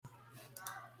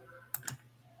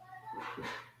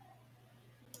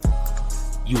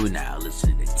You are now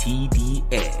listening to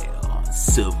TDL on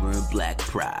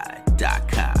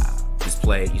silverandblackpride.com. This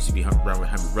play used to be run with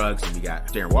Henry Ruggs, and we got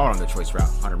Darren Waller on the choice route,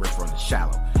 Hunter Renfrow on the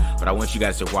shallow. But I want you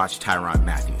guys to watch Tyrann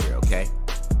Mathieu here, okay?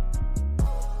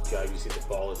 God, you see the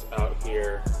ball is out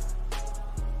here.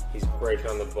 He's breaking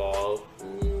on the ball.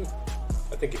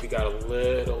 I think if he got a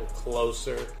little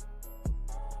closer.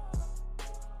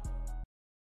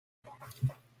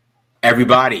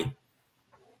 Everybody,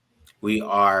 we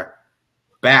are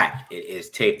back. It is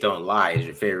Tape Don't Lie. It's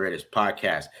your favorite Raiders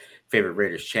podcast, favorite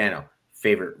Raiders channel,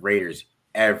 favorite Raiders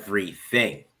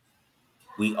everything.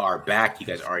 We are back. You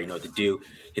guys already know what to do.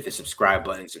 Hit the subscribe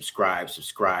button. Subscribe.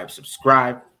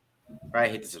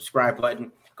 Right? Hit the subscribe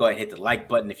button. Go ahead and hit the like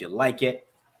button if you like it.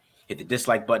 Hit the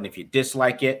dislike button if you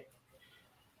dislike it.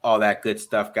 All that good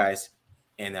stuff, guys.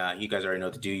 And you guys already know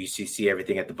what to do. You see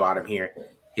everything at the bottom here.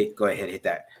 Go ahead and hit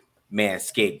that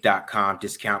manscaped.com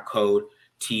discount code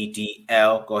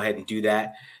TDL. Go ahead and do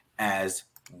that as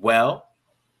well.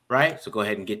 Right? So go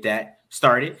ahead and get that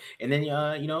started. And then, go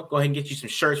ahead and get you some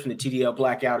shirts from the TDL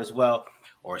Blackout as well,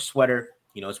 or a sweater.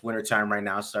 It's wintertime right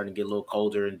now. It's starting to get a little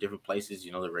colder in different places.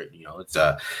 It's going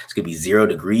to be 0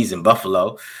 degrees in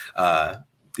Buffalo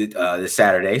this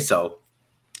Saturday. So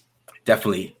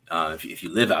definitely, if you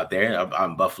live out there,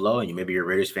 I'm Buffalo, and maybe you're a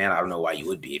Raiders fan. I don't know why you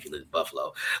would be if you live in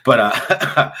Buffalo,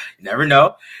 but you never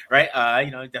know, right?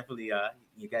 Definitely,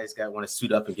 you guys want to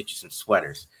suit up and get you some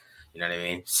sweaters. You know what I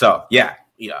mean? So yeah.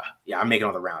 I'm making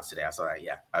all the rounds today. I saw that.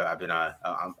 Yeah, I've been I've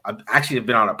actually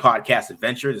been on a podcast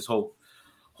adventure this whole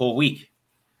week.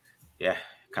 Yeah,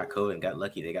 caught COVID and got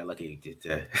lucky. They got lucky.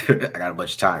 I got a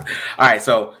bunch of time. All right,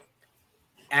 so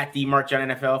at the Mark John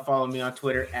NFL, follow me on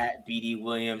Twitter at BD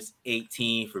Williams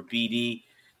 18 for BD.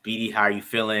 BD, how are you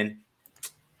feeling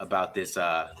about this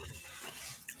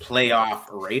playoff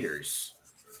Raiders?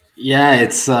 Yeah,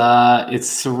 it's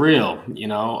surreal.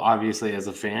 Obviously as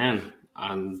a fan,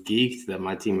 I'm geeked that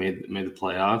my team made the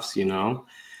playoffs. And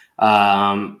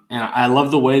I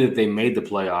love the way that they made the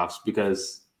playoffs,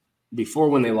 because before,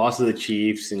 when they lost to the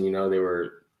Chiefs, and they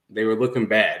were looking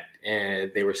bad,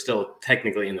 and they were still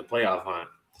technically in the playoff hunt.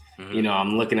 Mm-hmm.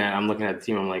 I'm looking at the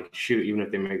team. I'm like, shoot, even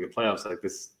if they make the playoffs, like,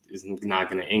 this is not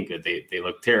going to end good. They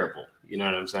look terrible. You know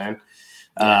what I'm saying?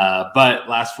 But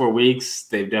last 4 weeks,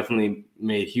 they've definitely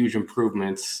made huge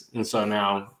improvements, and so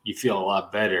now you feel a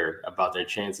lot better about their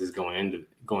chances going into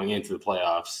the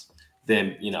playoffs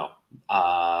than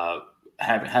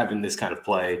having this kind of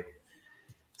play.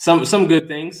 Some good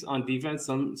things on defense,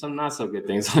 some not so good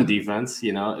things on defense.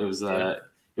 It was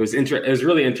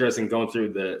really interesting going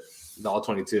through the all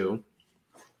 22,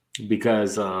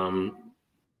 because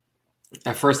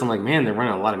at first I'm like, man, they're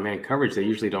running a lot of man coverage. They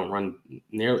usually don't run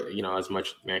near as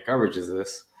much man coverage as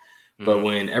this. Mm-hmm. But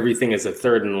when everything is a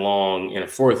 3rd and long and a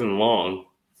 4th and long,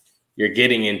 you're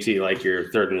getting into like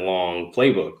your 3rd and long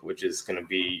playbook, which is going to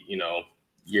be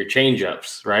your change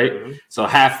ups, right? Mm-hmm. So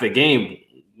half the game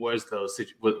was those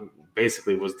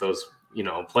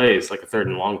plays, like a 3rd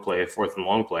and long play, a 4th and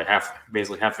long play,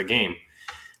 basically half the game.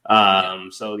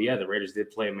 So yeah, the Raiders did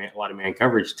play a lot of man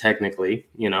coverage technically,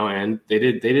 and they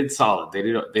did solid. They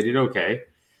did okay.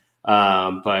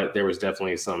 But there was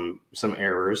definitely some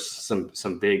errors,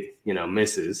 some big,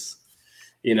 misses,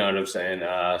 you know what I'm saying?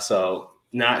 So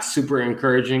not super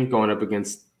encouraging going up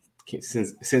against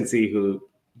Cincy, who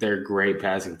they're a great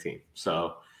passing team.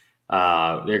 So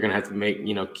they're going to have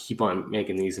to keep on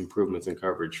making these improvements in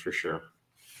coverage for sure.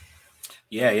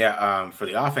 Yeah. For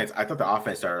the offense, I thought the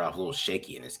offense started off a little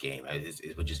shaky in this game,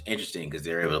 which is interesting because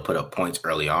they were able to put up points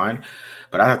early on,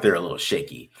 but I thought they were a little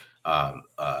shaky,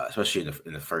 especially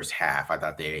in the first half. I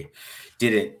thought they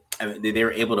didn't. They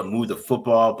were able to move the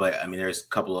football, but there's a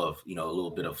couple of a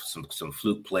little bit of some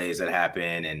fluke plays that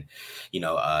happened, and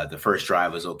the first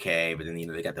drive was okay, but then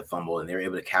they got the fumble and they were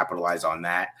able to capitalize on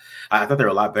that. I thought they were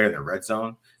a lot better in the red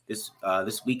zone this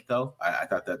week, though. I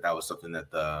thought that was something that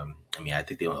I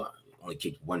think they only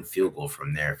kicked 1 field goal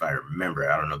from there, if I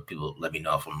remember. I don't know. People let me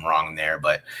know if I'm wrong there,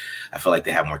 but I feel like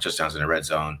they have more touchdowns in the red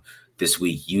zone this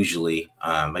week. Usually,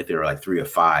 like they were like 3 or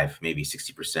 5, maybe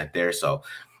 60% there. So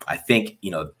I think,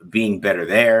 being better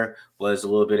there was a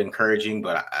little bit encouraging,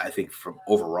 but I think from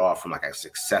like a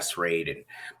success rate and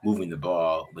moving the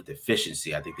ball with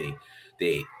efficiency, I think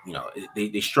they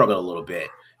struggled a little bit.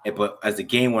 But as the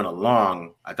game went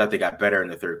along, I thought they got better in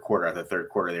the third quarter. At the third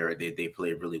quarter, they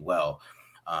played really well.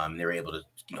 They were able to,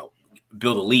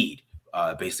 build a lead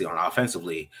basically on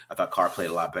offensively. I thought Carr played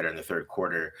a lot better in the third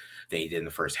quarter than he did in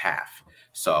the first half.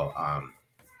 So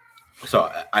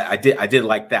I did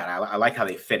like that. I like how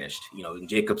they finished.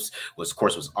 Jacobs was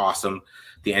awesome.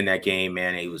 The end of that game,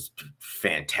 man, he was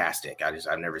fantastic.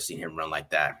 I've never seen him run like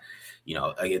that.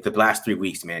 the last 3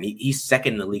 weeks, man, he's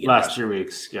second in the league. Last 3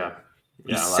 weeks, yeah.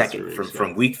 He's second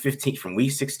from week 15, from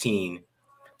week 16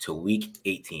 to week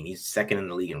 18. He's second in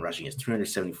the league in rushing. It's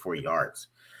 374 yards,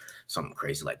 something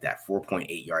crazy like that.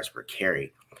 4.8 yards per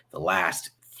carry the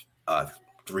last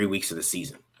 3 weeks of the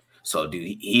season. So,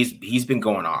 dude, he's been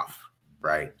going off.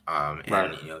 Right. And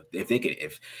if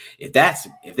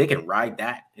they can ride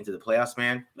that into the playoffs,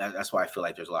 man, that's why I feel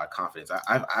like there's a lot of confidence.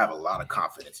 I have a lot of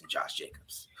confidence in Josh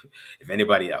Jacobs. If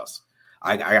anybody else,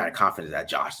 I got confidence that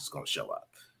Josh is going to show up,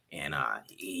 and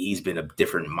he's been a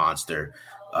different monster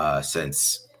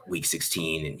since week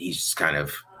 16, and he's just kind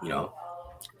of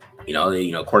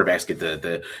quarterbacks get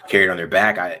the carried on their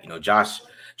back. Josh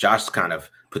kind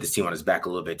of put this team on his back a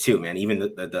little bit too, man. Even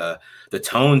the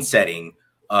tone setting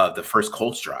of the first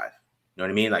Colts drive, you know what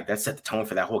I mean? Like, that set the tone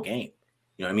for that whole game.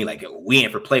 You know what I mean? Like, we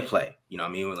ain't for play. You know what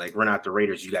I mean? Like, we're not the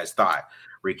Raiders you guys thought,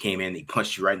 where he came in, he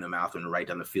punched you right in the mouth and right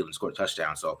down the field and scored a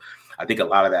touchdown. So I think a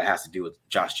lot of that has to do with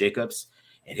Josh Jacobs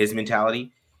and his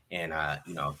mentality. And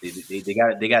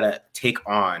they gotta take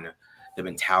on the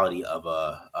mentality of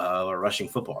a rushing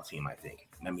football team. I think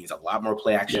that means a lot more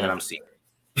play action than I'm seeing.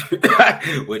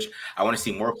 Which I want to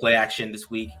see more play action this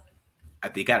week.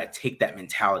 They got to take that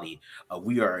mentality.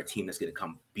 We are a team that's going to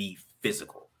come be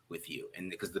physical with you,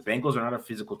 and because the Bengals are not a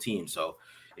physical team, so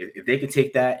if they can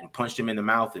take that and punch them in the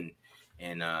mouth and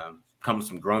come with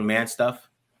some grown man stuff,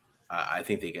 I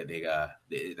think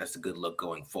that's a good look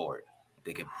going forward.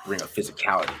 They can bring a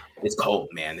physicality. It's cold,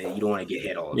 man. You don't want to get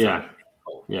hit all the time.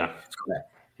 Yeah.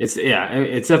 It's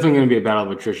definitely going to be a battle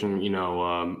of attrition,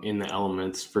 in the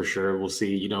elements for sure. We'll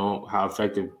see, how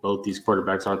effective both these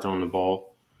quarterbacks are throwing the ball.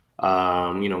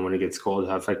 When it gets cold,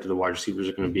 how effective the wide receivers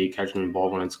are going to be catching the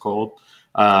ball when it's cold.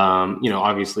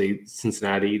 Obviously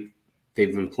Cincinnati,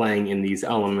 they've been playing in these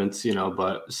elements,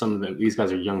 but these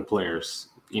guys are young players,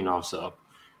 so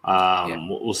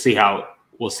we'll see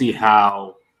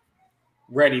how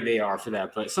ready they are for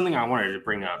that. But something I wanted to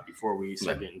bring up before we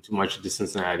start getting too much into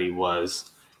Cincinnati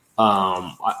was,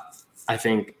 I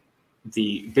think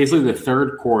basically the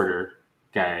third quarter,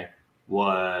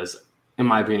 was, in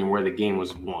my opinion, where the game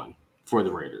was won for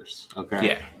the Raiders. Okay.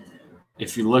 Yeah.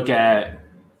 If you look at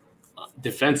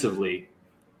defensively,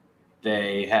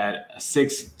 they had a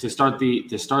 6 to start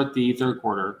the third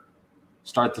quarter,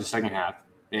 start the second half.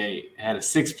 They had a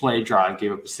 6-play drive,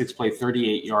 gave up a 6-play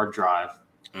 38-yard drive,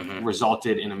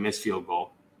 resulted in a missed field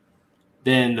goal.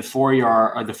 Then the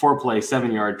 4-play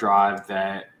 7-yard drive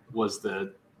that was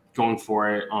the going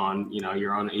for it on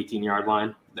you're on the 18-yard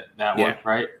line. That one,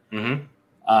 right? Mm-hmm.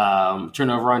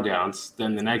 Turnover on downs.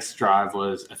 Then the next drive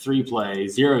was a 3-play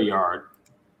 0-yard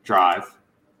drive,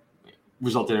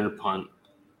 resulted in a punt.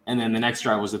 And then the next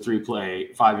drive was a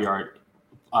 3-play 5-yard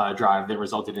drive that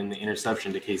resulted in the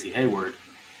interception to Casey Hayward.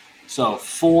 So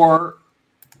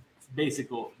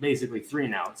basically 3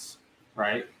 and outs,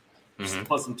 right? Mm-hmm.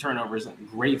 Plus some turnovers,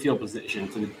 great field position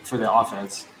for the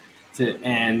offense,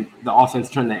 and the offense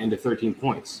turned that into 13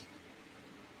 points,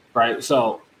 right?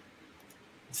 So,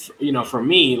 for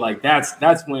me, like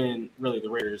that's when really the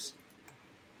Raiders,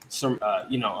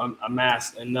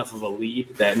 amassed enough of a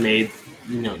lead that made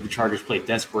the Chargers play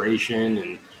desperation,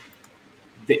 and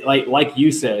like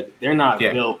you said, they're not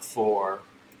built for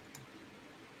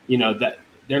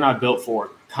they're not built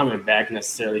for coming back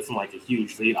necessarily from like a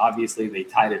huge lead. Obviously, they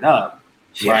tied it up,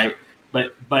 right?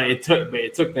 But it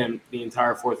took them the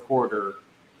entire fourth quarter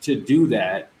to do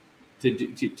that, to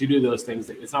do those things.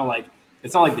 It's not like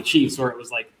the Chiefs where it was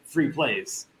like 3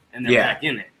 plays and they're back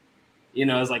in it.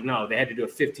 It's like, no, they had to do a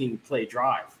 15-play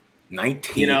drive.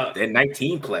 19. That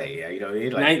 19 play.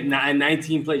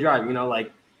 19 play drive.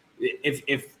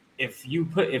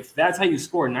 If that's how you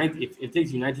score, if it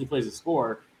takes you 19 plays to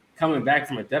score, coming back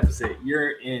from a deficit,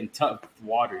 you're in tough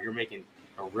water. You're making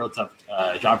a real tough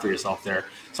job for yourself there.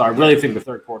 So I really think the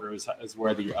third quarter is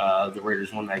where the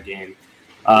Raiders won that game.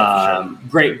 Sure.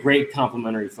 Great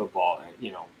complimentary football,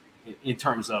 in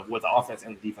terms of what the offense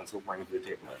and the defense will bring to the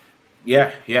table.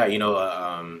 Yeah.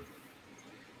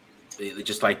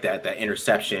 Just like that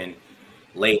interception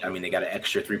late. I mean, they got an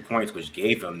extra 3 points, which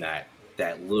gave them that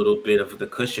little bit of the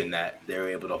cushion that they were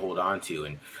able to hold on to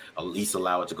and at least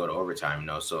allow it to go to overtime.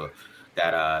 So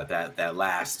that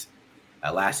last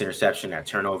interception, that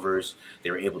turnovers,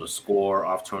 they were able to score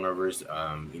off turnovers.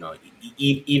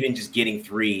 Even just getting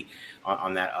 3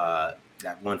 on that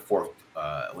 1/4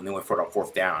 when they went for it on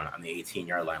 4th down on the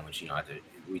 18-yard line, which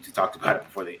we talked about it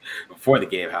before the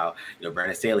game, how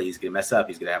Brandon Staley, he's gonna mess up,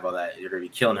 he's gonna have all that, you're gonna be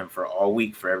killing him for all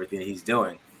week for everything that he's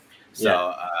doing.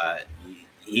 So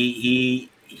he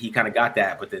kind of got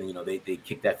that, but then they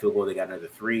kicked that field goal, they got another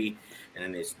 3, and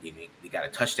then they got a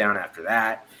touchdown after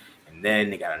that. and then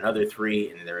they got another 3,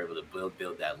 and then they're able to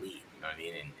build that lead. You know what I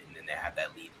mean? And then they have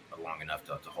that lead long enough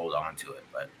to hold on to it.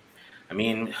 But I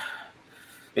mean,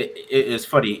 it's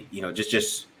funny, you know,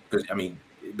 just because I mean,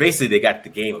 basically they got the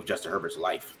game of Justin Herbert's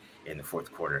life in the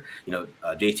fourth quarter. You know,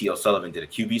 JT O'Sullivan did a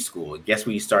QB school. Guess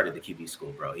when he started the QB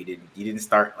school, bro? He didn't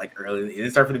start like early. He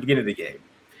didn't start from the beginning of the game.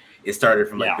 It started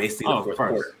from like basically the fourth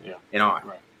quarter and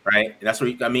on, right? And that's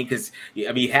what I mean, because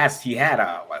I mean he had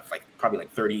like probably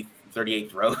like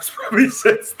 38 throws probably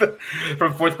since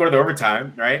from fourth quarter to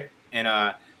overtime, right? And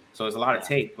so it's a lot of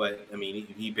tape, but I mean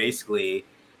he basically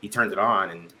turns it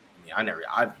on, and I mean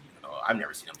I've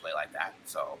never seen him play like that.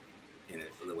 So in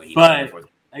the way he but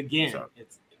again, so.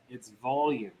 It's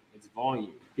volume. It's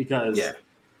volume because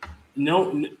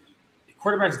no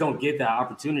quarterbacks don't get that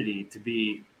opportunity to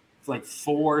be like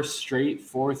 4 straight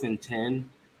 4th and 10,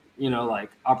 you know, like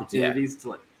opportunities to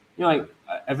like, you know, like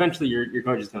eventually your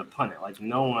coach is going to punt it. Like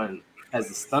no one has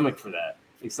the stomach for that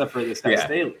except for this guy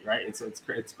Staley, right?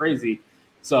 It's crazy.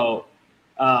 So,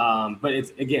 but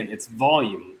it's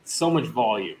volume, so much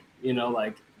volume, you know,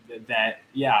 like that.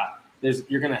 Yeah,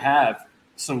 you're going to have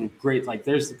some great, like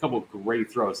there's a couple of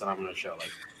great throws that I'm going to show,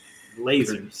 like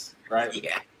lasers, right?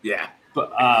 Yeah.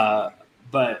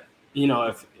 But you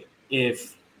know,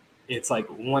 if it's like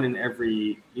one in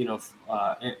every, you know,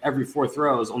 every 4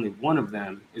 throws, only one of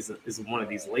them is one of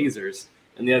these lasers,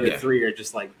 and the other 3 are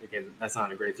just like, okay, that's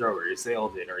not a great throw, or he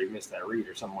sailed it, or he missed that read,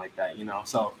 or something like that, you know.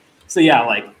 So yeah,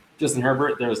 like Justin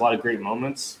Herbert, there was a lot of great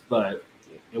moments, but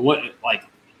like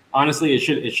honestly, it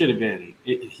should have been.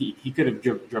 He could have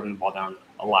driven the ball down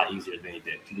a lot easier than he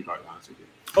did, to be quite honest with you.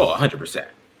 Oh, 100%.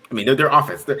 I mean, their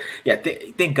offense.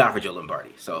 Thank God for Joe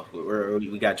Lombardi. So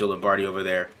we got Joe Lombardi over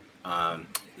there.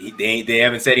 They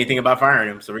haven't said anything about firing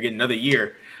him, so we're getting another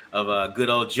year of good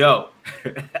old Joe.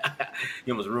 He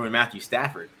almost ruined Matthew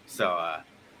Stafford. So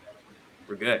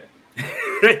we're good.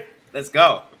 Let's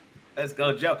go. Let's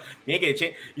go, Joe. You ain't gonna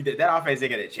change. That offense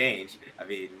ain't gonna change. I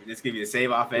mean, this could be the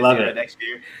same offense next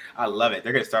year. I love it.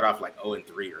 They're gonna start off like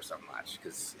 0-3 or something much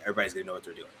because everybody's gonna know what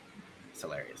they're doing. It's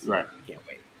hilarious. Right.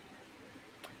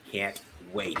 Can't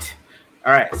wait.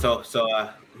 All right. So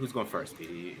who's going first? What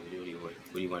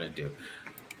do you want to do?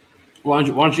 Why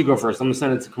don't you go first? I'm gonna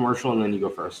send it to commercial and then you go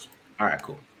first. All right.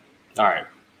 Cool. All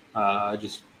right.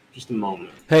 Just a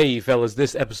moment. Hey, fellas,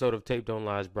 this episode of Tape Don't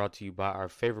Lie is brought to you by our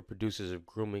favorite producers of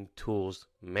grooming tools,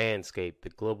 Manscaped. The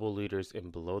global leaders in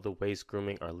below-the-waist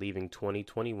grooming are leaving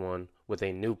 2021 with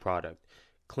a new product.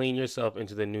 Clean yourself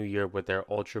into the new year with their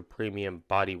ultra-premium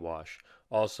body wash.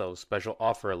 Also, special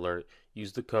offer alert,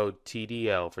 use the code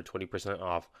TDL for 20%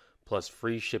 off, plus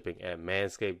free shipping at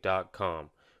manscaped.com.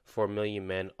 4 million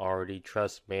men already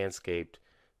trust Manscaped.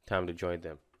 Time to join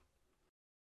them.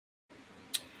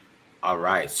 All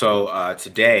right, so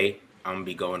today I'm gonna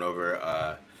be going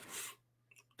over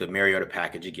the Mariota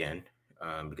package again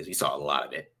because we saw a lot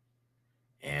of it,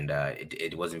 and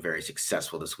it wasn't very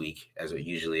successful this week as it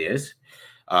usually is.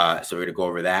 So we're gonna go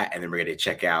over that, and then we're gonna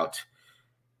check out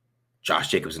Josh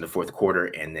Jacobs in the fourth quarter,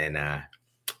 and then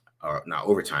or not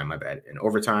overtime, my bad, in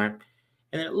overtime,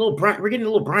 and then we're getting a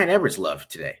little Bryan Edwards love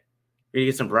today. We're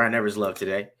gonna get some Bryan Edwards love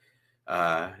today.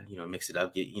 Mix it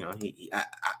up.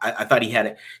 I thought he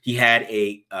had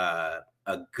a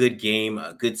good game,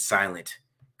 a good silent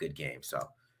good game. So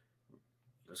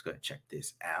let's go ahead and check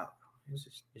this out.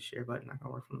 Is this share button not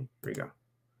gonna work for me? Here we go.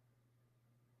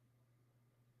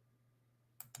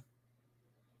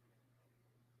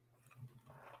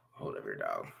 Hold up here,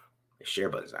 dog. The share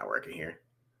button's not working here.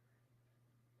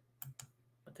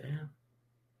 What the hell?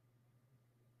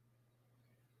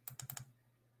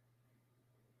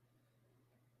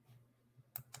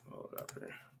 Hold up here.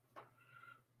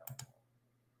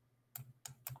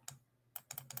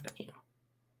 Damn.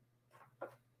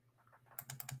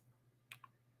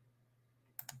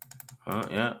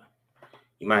 Yeah.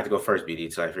 You might have to go first, BD,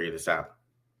 until I figure this out.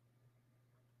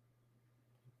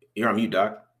 You're on mute,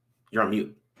 dog. You're on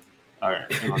mute. All right.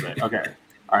 Okay.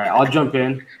 All right. I'll jump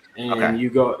in, and you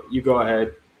go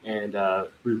ahead and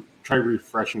try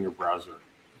refreshing your browser.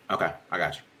 Okay, I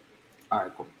got you. All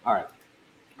right. Cool. All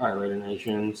right, Raider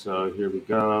Nation. So here we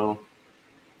go.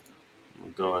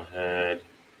 We'll go ahead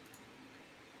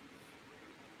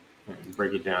and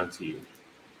break it down to you.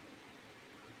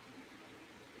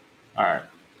 All right.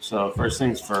 So first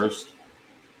things first.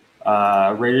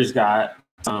 Raiders got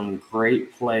some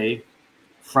great play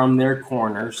from their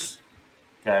corners.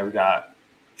 Okay, we got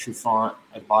Trufant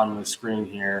at the bottom of the screen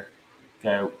here.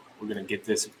 Okay, we're going to get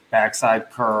this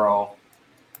backside curl,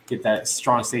 get that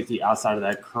strong safety outside of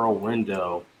that curl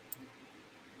window,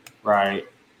 right?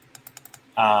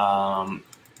 And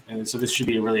And so this should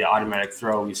be a really automatic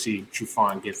throw. We see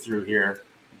Trufant get through here,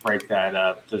 break that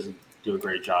up. Doesn't do a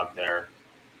great job there.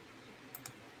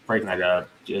 Breaking that up.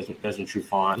 Desmond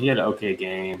Trufant. He had an okay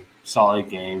game, solid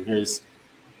game.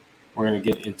 We're going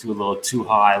to get into a little too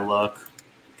high look.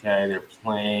 Okay, they're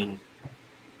playing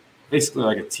basically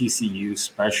like a TCU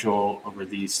special over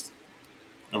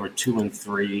 2 and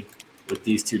 3 with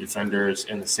these two defenders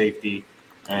and the safety.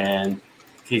 And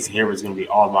Casey Hayward's going to be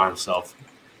all by himself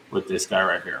with this guy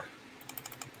right here.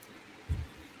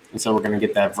 And so we're going to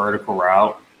get that vertical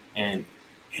route. And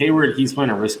Hayward, he's playing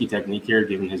a risky technique here,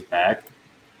 giving his back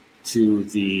to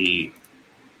the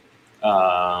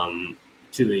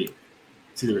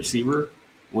receiver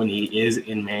when he is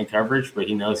in man coverage, but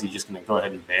he knows he's just going to go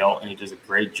ahead and bail, and he does a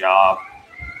great job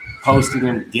posting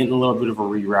him, getting a little bit of a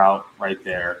reroute right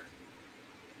there.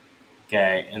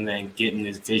 Okay, and then getting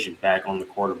his vision back on the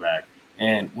quarterback.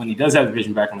 And when he does have the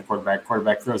vision back on the quarterback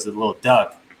throws a little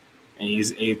duck, and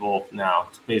he's able now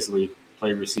to basically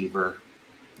play receiver,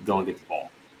 go and get the ball.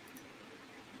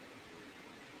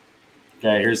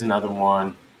 Okay, here's another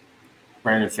one.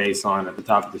 Brandon Faison at the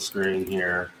top of the screen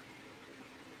here.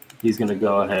 He's going to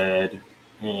go ahead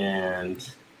and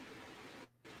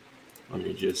let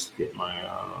me just get my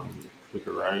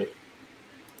clicker right.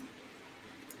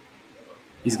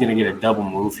 He's going to get a double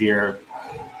move here.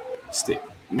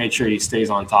 Make sure he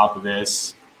stays on top of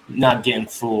this, not getting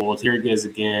fooled. Here he goes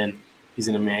again. He's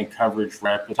in a man coverage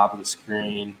right at the top of the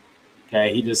screen.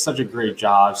 Okay, he does such a great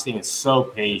job, staying so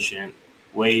patient,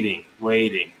 waiting,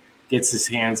 gets his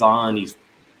hands on. He's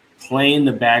playing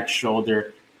the back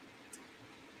shoulder.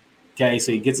 Okay,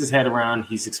 so he gets his head around.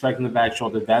 He's expecting the back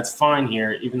shoulder. That's fine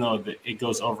here, even though it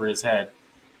goes over his head.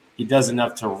 He does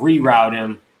enough to reroute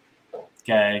him,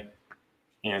 okay,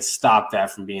 and stop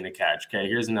that from being a catch. Okay,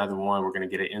 here's another one. We're going to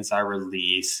get an inside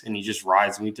release, and he just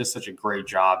rides him. He does such a great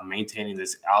job maintaining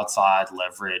this outside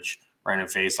leverage right in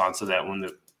face on so that when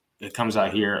it comes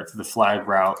out here for the flag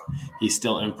route, he's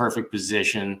still in perfect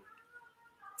position,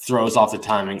 throws off the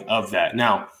timing of that.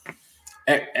 Now,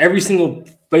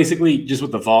 basically just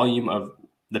with the volume of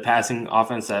the passing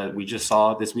offense that we just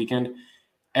saw this weekend,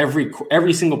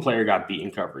 every single player got beat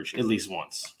in coverage at least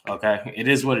once. Okay, it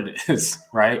is what it is,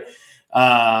 right?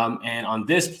 And on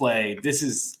this play, this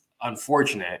is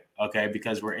unfortunate, okay,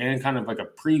 because we're in kind of like a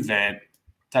prevent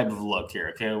type of look here.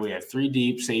 Okay, we have 3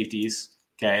 deep safeties.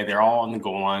 Okay, they're all on the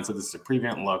goal line, so this is a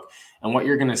prevent look. And what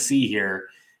you're going to see here,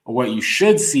 or what you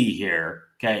should see here,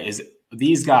 okay, is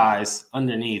these guys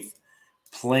underneath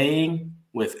playing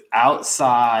with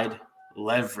outside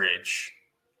leverage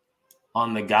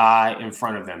on the guy in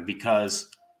front of them, because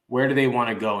where do they want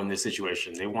to go in this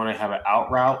situation? They want to have an out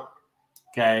route,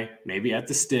 okay, maybe at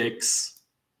the sticks,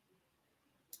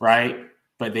 right?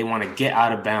 But they want to get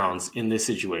out of bounds in this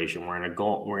situation. We're in a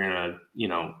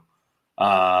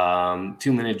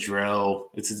 2-minute drill.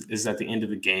 It's at the end of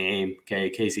the game. Okay,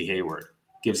 Casey Hayward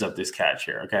gives up this catch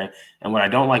here. Okay, and what I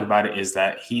don't like about it is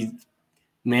that he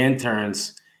man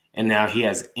turns, and now he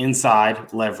has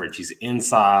inside leverage. He's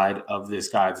inside of this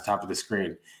guy at the top of the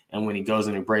screen, and when he goes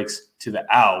and he breaks to the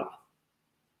out,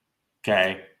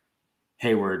 okay,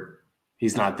 Hayward,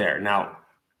 he's not there now.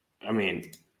 I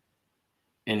mean,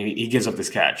 and he gives up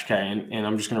this catch. Okay, and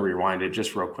I'm just going to rewind it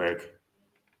just real quick.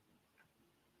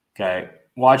 Okay,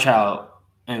 watch how,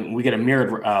 and we get a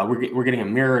mirrored. We're getting a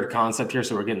mirrored concept here,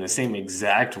 so we're getting the same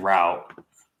exact route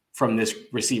from this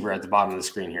receiver at the bottom of the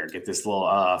screen here. Get this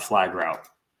little flag route,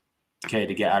 okay,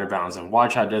 to get out of bounds. And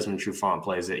watch how Desmond Trufant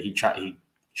plays it. He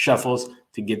shuffles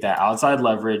to get that outside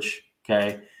leverage,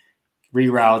 okay,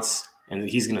 reroutes, and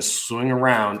he's going to swing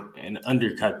around and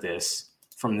undercut this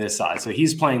from this side. So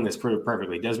he's playing this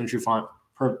perfectly. Desmond Trufant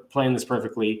playing this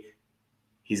perfectly.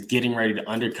 He's getting ready to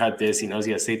undercut this. He knows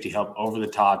he has safety help over the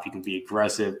top. He can be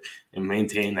aggressive and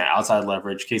maintain that outside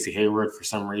leverage. Casey Hayward, for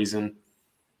some reason,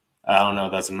 I don't know,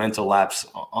 that's a mental lapse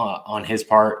on his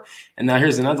part. And now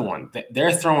here's another one.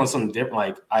 They're throwing something different.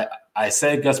 Like I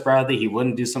said, Gus Bradley, he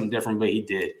wouldn't do something different, but he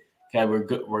did. Okay,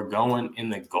 we're going in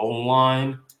the goal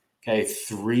line. Okay,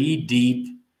 3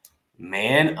 deep,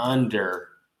 man under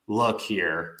look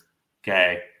here.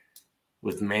 Okay,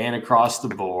 with man across the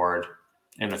board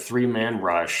and a 3-man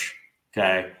rush.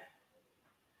 Okay,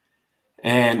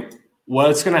 and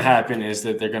what's going to happen is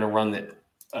that they're going to run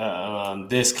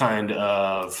this kind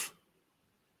of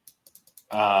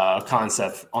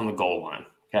concept on the goal line,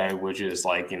 okay, which is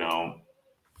like,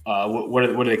 what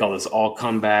do they call this? All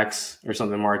comebacks or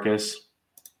something, Marcus?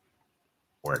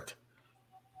 Worked.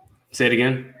 Say it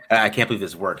again. I can't believe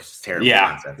this works. It's terrible.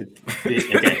 Yeah.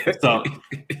 Okay. So,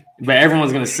 but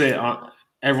everyone's going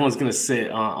to sit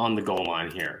on the goal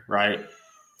line here, right?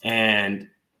 And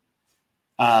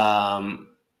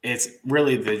It's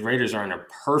really the Raiders are in a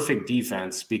perfect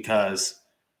defense because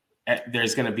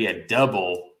there's going to be a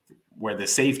double where the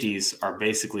safeties are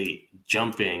basically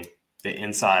jumping the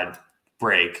inside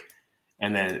break,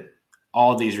 and then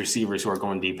all these receivers who are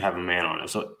going deep have a man on them.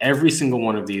 So every single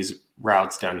one of these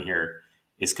routes down here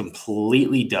is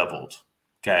completely doubled.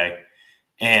 Okay.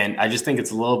 And I just think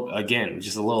it's a little, again,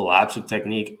 just a little lapse of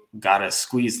technique. Got to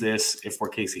squeeze this. If we're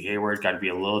Casey Hayward, got to be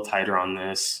a little tighter on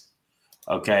this.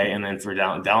 Okay. And then for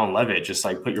Dallin Levitt, just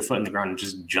like put your foot in the ground and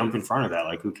just jump in front of that.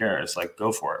 Like, who cares? Like,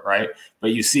 go for it. Right.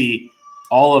 But you see,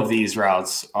 all of these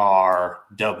routes are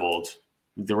doubled.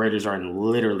 The Raiders are in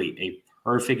literally a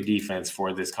perfect defense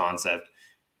for this concept.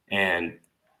 And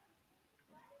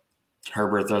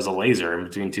Herbert throws a laser in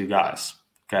between two guys.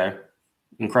 Okay.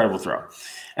 Incredible throw.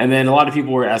 And then a lot of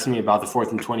people were asking me about the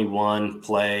 4th and 21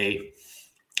 play.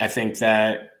 I think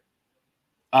that,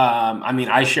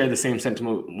 I share the same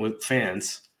sentiment with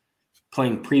fans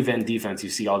playing prevent defense. You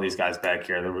see all these guys back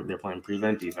here. They're playing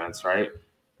prevent defense, right?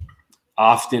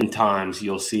 Oftentimes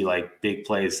you'll see like big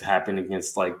plays happen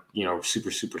against like,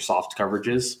 super, super soft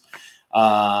coverages.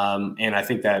 And I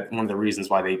think that one of the reasons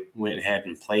why they went ahead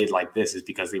and played like this is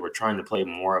because they were trying to play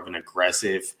more of an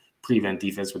aggressive prevent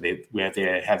defense where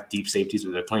they have deep safeties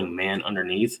where they're playing man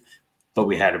underneath, but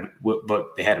they had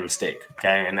a mistake.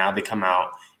 Okay. And now they come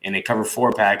out in a cover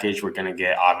 4 package. We're going to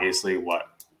get obviously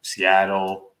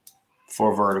Seattle,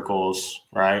 4 verticals,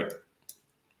 right?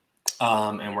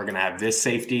 And we're going to have this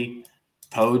safety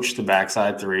poach the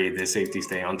backside 3, this safety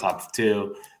stay on top of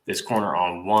 2, this corner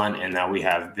on 1. And now we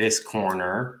have this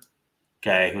corner,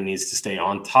 okay, who needs to stay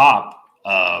on top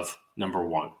of number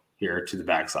 1. Here to the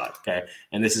backside, okay?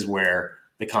 And this is where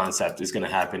the concept is going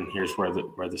to happen. Here's where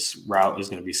this route is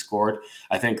going to be scored.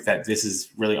 I think that this is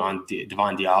really on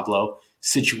Devon Diablo.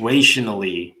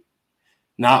 Situationally,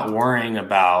 not worrying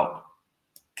about,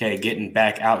 getting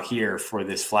back out here for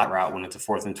this flat route when it's a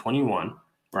 4th and 21,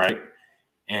 right?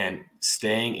 And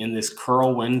staying in this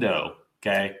curl window,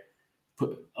 okay?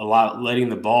 Letting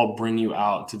the ball bring you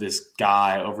out to this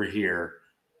guy over here.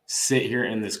 Sit here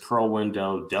in this curl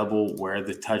window, double where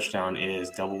the touchdown is,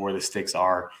 double where the sticks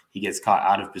are. He gets caught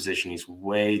out of position. He's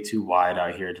way too wide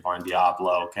out here, Devon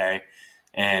Diablo, okay?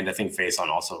 And I think Faison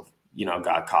also,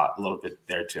 got caught a little bit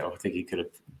there too. I think he could have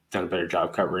done a better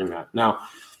job covering that. Now,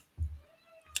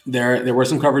 there were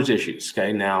some coverage issues,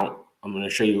 okay? Now, I'm going to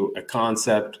show you a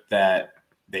concept that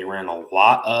they ran a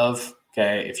lot of,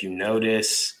 okay? If you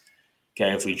notice,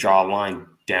 okay, if we draw a line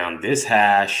down this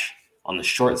hash on the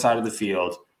short side of the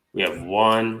field, we have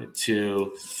 1,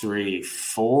 2, 3,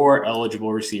 4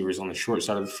 eligible receivers on the short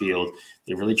side of the field.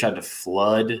 They really tried to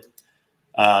flood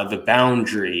the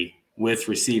boundary with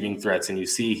receiving threats. And you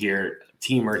see here,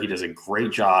 Teamer, he does a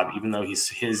great job, even though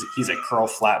he's a curl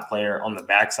flat player on the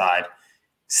backside,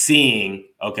 seeing,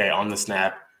 on the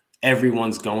snap,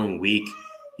 everyone's going weak.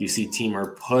 You see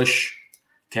Teamer push,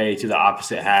 to the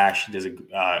opposite hash. He does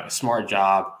a smart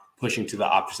job pushing to the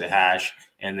opposite hash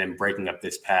and then breaking up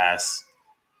this pass.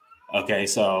 Okay,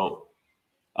 so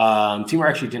Teamer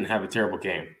actually didn't have a terrible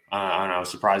game. I was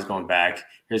surprised going back.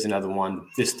 Here's another one.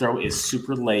 This throw is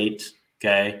super late,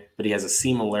 but he has a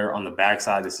seam alert on the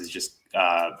backside. This is just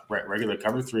regular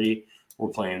cover 3. We're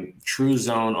playing true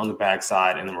zone on the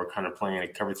backside, and then we're kind of playing a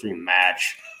cover 3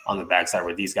 match on the backside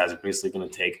where these guys are basically going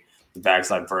to take the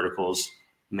backside verticals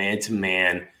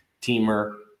man-to-man.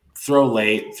 Teamer, throw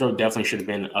late. Throw definitely should have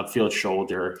been upfield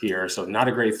shoulder here. So not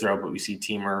a great throw, but we see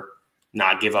Teamer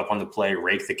not give up on the play,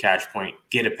 rake the catch point,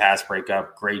 get a pass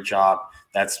breakup. Great job.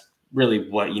 That's really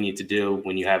what you need to do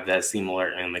when you have that seam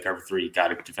alert and the cover 3. You got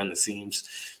to defend the seams.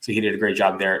 So he did a great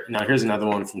job there. Now here's another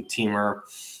one from Teamer.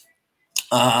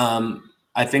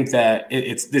 I think that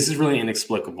this is really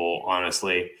inexplicable,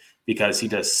 honestly, because he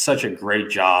does such a great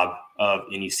job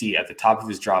and you see at the top of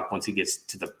his drop, once he gets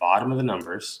to the bottom of the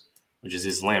numbers, which is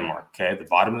his landmark, the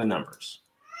bottom of the numbers,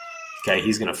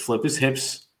 he's going to flip his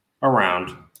hips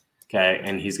around,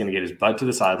 and he's going to get his butt to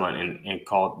the sideline and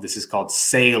this is called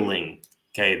sailing,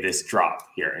 this drop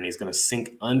here, and he's going to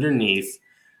sink underneath,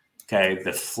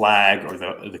 the flag or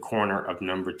the corner of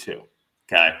number 2,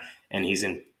 and he's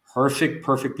in perfect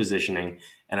positioning.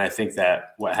 And I think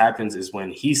that what happens is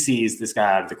when he sees this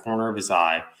guy out of the corner of his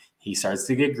eye, he starts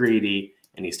to get greedy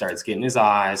and he starts getting his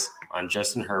eyes on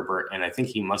Justin Herbert. And I think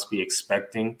he must be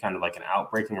expecting kind of like an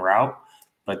out-breaking route,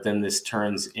 but then this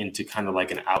turns into kind of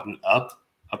like an out and up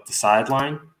the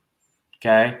sideline.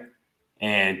 And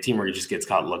Teamer just gets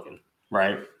caught looking,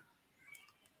 right?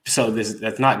 So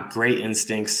that's not great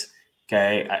instincts.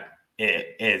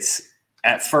 It's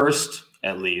at first,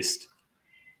 at least,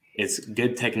 it's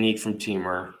good technique from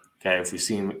Teamer. Okay, if we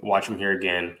see him, watch him here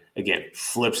again,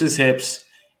 flips his hips,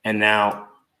 and now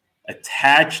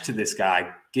attach to this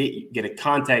guy, get a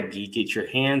contact gi, get your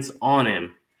hands on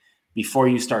him before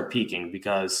you start peeking,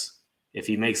 because if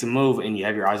he makes a move and you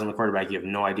have your eyes on the quarterback, you have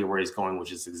no idea where he's going,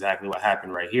 which is exactly what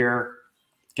happened right here.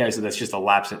 Okay, so that's just a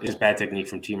lapse. It's bad technique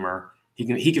from Timur. He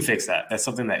can fix that. That's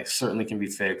something that certainly can be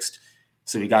fixed.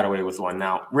 So he got away with one.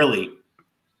 Now, really,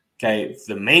 okay,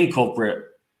 the main culprit,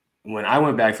 when I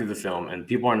went back through the film, and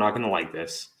people are not going to like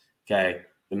this, okay,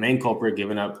 the main culprit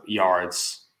giving up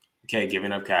yards, okay,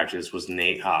 giving up catches was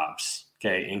Nate Hobbs,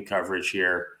 okay, in coverage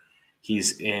here.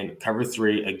 He's in cover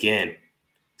 3 again.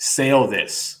 Sail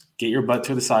this. Get your butt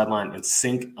to the sideline and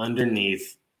sink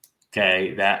underneath,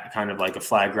 okay, that kind of like a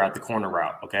flag route, the corner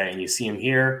route, okay, and you see him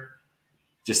here.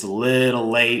 Just a little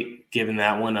late giving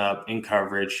that one up in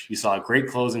coverage. You saw a great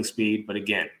closing speed, but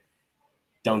again,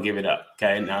 don't give it up,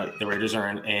 okay? Now the Raiders are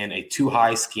in a too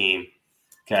high scheme,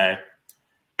 okay?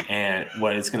 And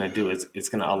what it's going to do is it's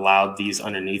going to allow these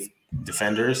underneath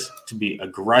defenders to be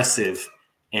aggressive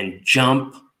and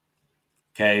jump,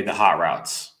 okay, the hot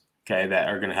routes, okay, that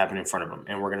are going to happen in front of them.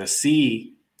 And we're going to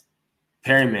see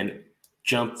Perryman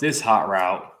jump this hot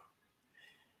route.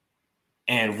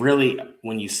 And really,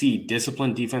 when you see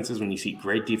disciplined defenses, when you see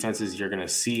great defenses, you're going to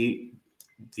see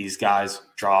these guys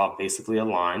draw basically a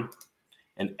line,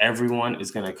 and everyone is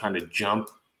going to kind of jump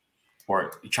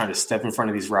or trying to step in front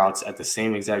of these routes at the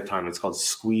same exact time. It's called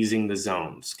squeezing the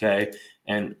zones, okay?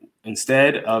 And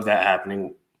instead of that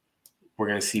happening, we're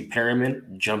going to see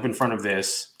Perryman jump in front of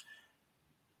this,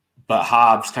 but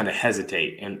Hobbs kind of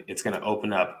hesitate, and it's going to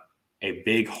open up a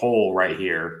big hole right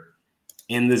here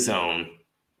in the zone.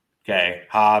 Okay,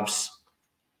 Hobbs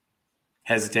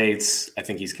hesitates. I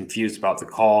think he's confused about the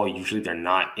call. Usually they're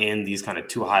not in these kind of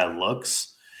too high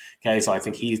looks. Okay, so I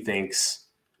think he thinks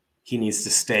he needs to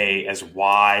stay as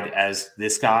wide as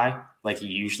this guy, like he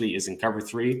usually is in cover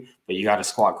 3, but you got a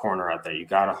squat corner out there. You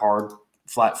got a hard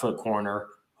flat foot corner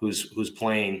who's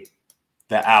playing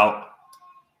the out.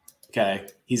 Okay,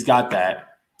 he's got that.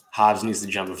 Hobbs needs to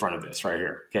jump in front of this right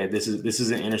here. Okay, this is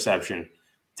an interception.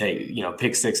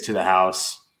 Pick 6 to the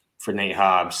house for Nate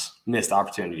Hobbs. Missed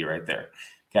opportunity right there.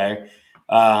 Okay.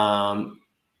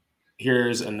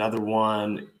 Here's another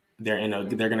one. They're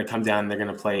going to come down. They're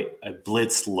going to play a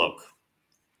blitz look.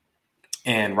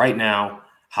 And right now,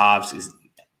 Hobbs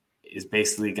is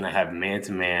basically going to have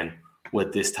man-to-man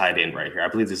with this tight end right here. I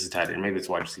believe this is tight end. Maybe it's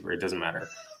wide receiver. It doesn't matter.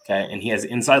 Okay. And he has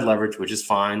inside leverage, which is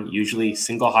fine. Usually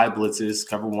single high blitzes,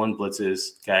 cover 1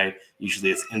 blitzes. Okay.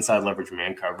 Usually it's inside leverage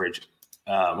man coverage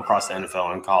across the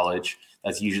NFL and college.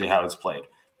 That's usually how it's played.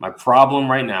 My problem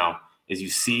right now is you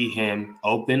see him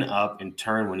open up and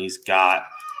turn when he's got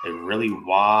a really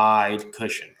wide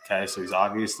cushion. Okay, so he's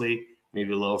obviously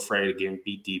maybe a little afraid of getting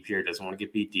beat deep here. Doesn't want to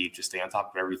get beat deep. Just stay on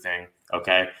top of everything.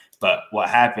 Okay, but what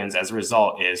happens as a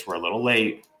result is we're a little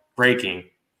late breaking.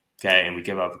 Okay, and we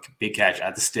give up a big catch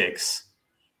at the sticks.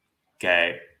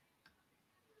 Okay,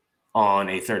 on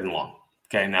a 3rd and long.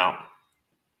 Okay, now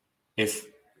if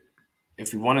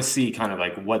we want to see kind of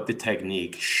like what the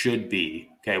technique should be,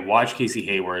 okay, watch Casey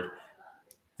Hayward.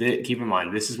 Keep in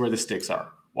mind, this is where the sticks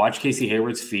are. Watch Casey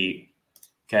Hayward's feet,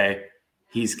 okay?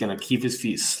 He's going to keep his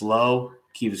feet slow,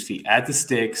 keep his feet at the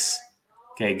sticks,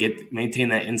 okay? Maintain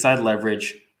that inside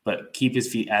leverage, but keep his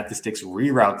feet at the sticks,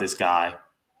 reroute this guy,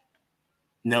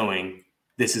 knowing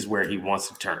this is where he wants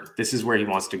to turn. This is where he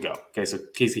wants to go, okay? So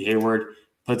Casey Hayward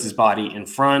puts his body in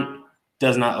front,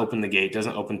 does not open the gate,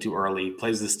 doesn't open too early,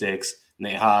 plays the sticks.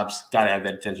 Nate Hobbs got to have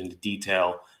that attention to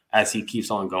detail as he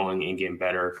keeps on going and getting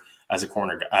better as a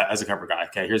cover guy.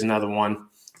 Okay, here's another one.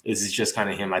 This is just kind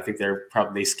of him. I think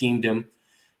they schemed him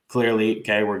clearly.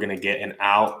 Okay, we're going to get an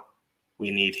out.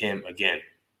 We need him again.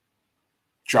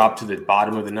 Drop to the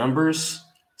bottom of the numbers.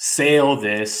 Sail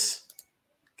this.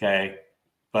 Okay,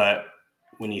 but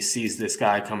when he sees this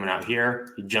guy coming out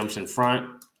here, he jumps in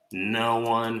front. No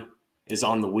one is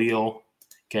on the wheel.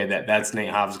 Okay, that's Nate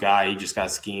Hobbs' guy. He just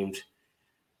got schemed.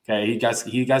 Okay, he got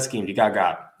schemed. He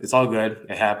got. It's all good.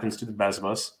 It happens to the best of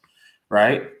us,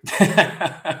 right?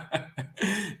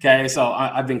 Okay, so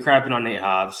I've been crapping on Nate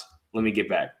Hobbs. Let me get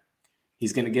back.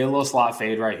 He's going to get a little slot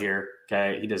fade right here.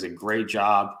 Okay, he does a great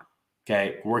job.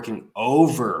 Okay, working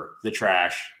over the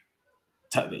trash.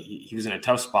 He was in a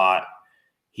tough spot.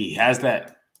 He has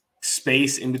that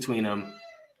space in between them.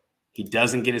 He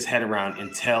doesn't get his head around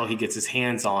until he gets his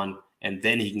hands on, and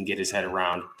then he can get his head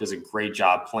around. Does a great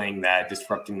job playing that,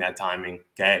 disrupting that timing.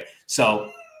 Okay,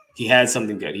 so he had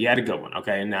something good. He had a good one.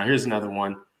 Okay, and now here's another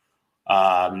one.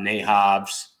 Nate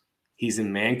Hobbs. He's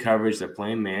in man coverage. They're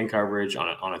playing man coverage on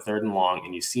a 3rd and long,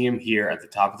 and you see him here at the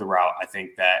top of the route. I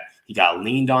think that he got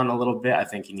leaned on a little bit. I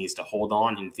think he needs to hold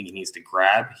on. I think he needs to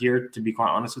grab here, to be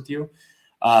quite honest with you.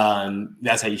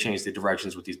 That's how you change the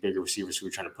directions with these bigger receivers who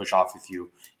are trying to push off with you.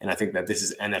 And I think that this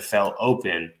is NFL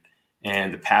open,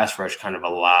 and the pass rush kind of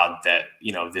allowed that,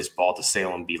 this ball to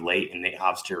sail and be late and Nate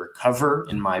Hobbs to recover,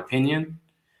 in my opinion.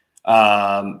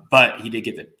 But he did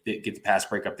get the pass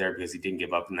break up there because he didn't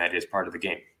give up, and that is part of the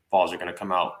game. Balls are going to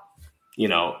come out,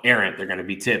 errant. They're going to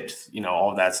be tipped,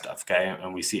 all of that stuff. Okay.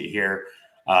 And we see it here.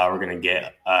 We're going to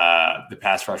get the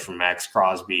pass rush from Max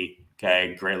Crosby.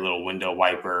 Okay. Great little window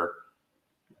wiper,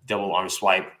 double arm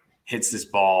swipe, hits this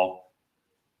ball,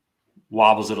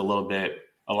 wobbles it a little bit,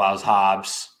 allows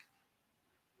Hobbs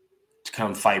to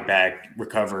come fight back,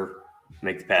 recover,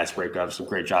 make the pass break up. So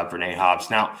great job for Nate Hobbs.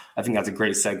 Now, I think that's a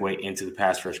great segue into the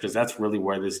pass rush, because that's really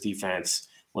where this defense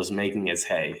was making its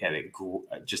hay. Had a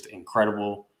just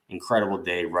incredible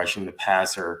day rushing the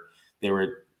passer. They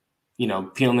were,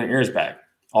 peeling their ears back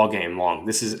all game long.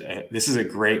 This is a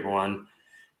great one.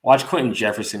 Watch Quentin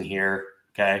Jefferson here,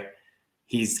 okay?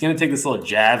 He's going to take this little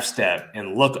jab step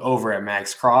and look over at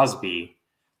Max Crosby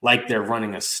like they're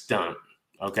running a stunt,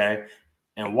 okay?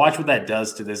 And watch what that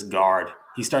does to this guard.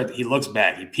 He looks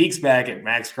back. He peeks back at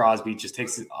Max Crosby, just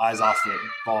takes his eyes off the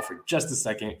ball for just a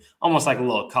second, almost like a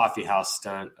little coffee house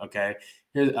stunt, okay?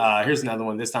 Here's another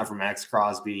one, this time for Max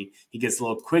Crosby. He gets a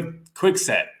little quick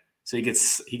set. So he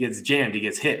gets jammed. He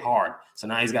gets hit hard. So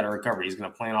now he's got to recover. He's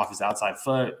going to plant off his outside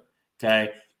foot, okay?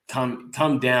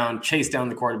 Come down, chase down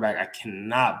the quarterback. I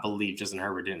cannot believe Justin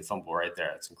Herbert didn't fumble right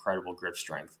there. It's incredible grip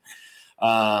strength.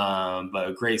 But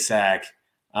a great sack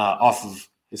off of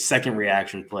his second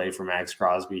reaction play for Max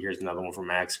Crosby. Here's another one for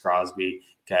Max Crosby.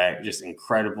 Okay, just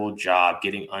incredible job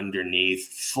getting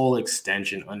underneath, full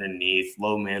extension underneath,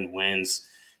 low man wins,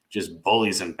 just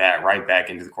bullies him right back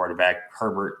into the quarterback.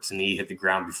 Herbert's knee hit the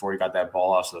ground before he got that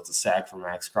ball off, so that's a sack for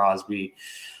Max Crosby.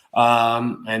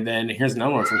 And then here's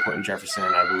another one from Quentin Jefferson,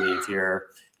 I believe here.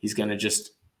 He's going to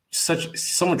just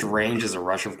so much range as a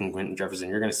rusher from Quentin Jefferson.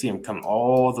 You're going to see him come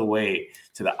all the way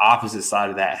to the opposite side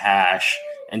of that hash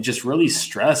and just really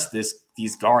stress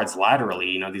these guards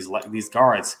laterally. These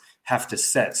guards have to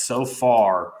set so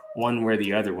far one way or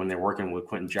the other when they're working with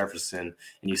Quentin Jefferson.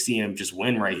 And you see him just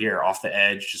win right here off the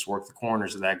edge, just work the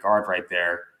corners of that guard right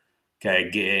there.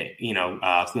 Okay,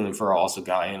 Cleveland Ferrell also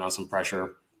got in on some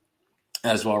pressure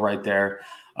as well right there.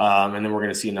 And then we're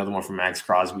going to see another one from Max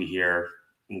Crosby here.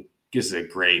 This is a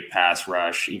great pass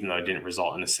rush, even though it didn't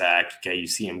result in a sack. Okay, you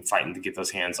see him fighting to get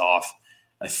those hands off,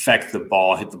 affect the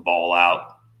ball, hit the ball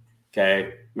out.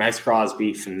 Okay, Max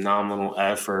Crosby, phenomenal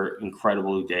effort,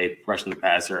 incredible day rushing the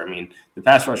passer. I mean, the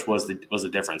pass rush was the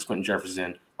difference. Quentin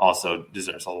Jefferson also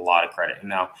deserves a lot of credit. And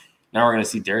now we're going to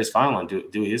see Darius Philon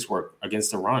do his work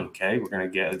against the run. Okay, we're going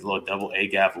to get a little double A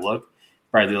gap look.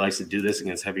 Bradley likes to do this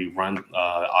against heavy run, in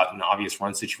obvious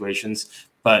run situations.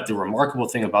 But the remarkable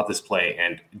thing about this play,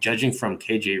 and judging from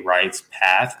KJ Wright's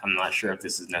path, I'm not sure if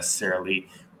this is necessarily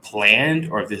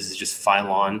planned or if this is just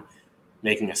Philon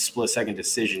making a split-second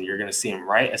decision. You're going to see him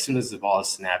right as soon as the ball is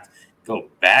snapped, go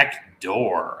back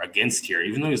door against here.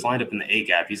 Even though he's lined up in the A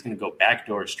gap, he's going to go back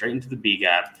door straight into the B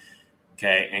gap,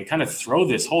 okay, and kind of throw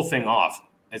this whole thing off.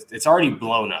 It's already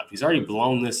blown up. He's already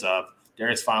blown this up.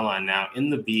 Darius Philon now in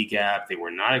the B gap. They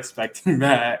were not expecting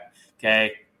that,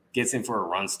 okay. Gets in for a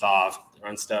run stuff,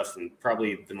 and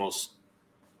probably the most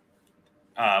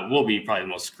will be probably the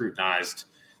most scrutinized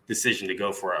decision to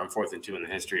go for it on 4th and 2 in the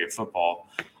history of football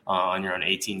on your own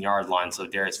 18-yard line. So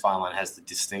Darius Philon has the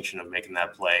distinction of making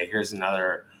that play. Here's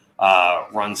another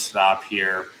run stop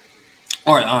here.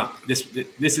 This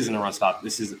isn't a run stop.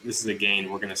 This is a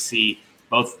gain. We're going to see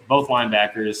both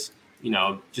linebackers,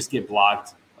 just get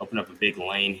blocked, open up a big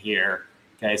lane here.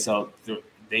 Okay, so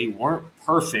they weren't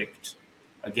perfect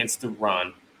against the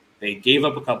run. They gave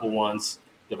up a couple ones.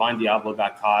 Divine Diablo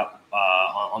got caught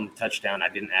on the touchdown. I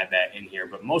didn't add that in here,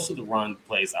 but most of the run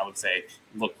plays, I would say,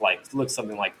 look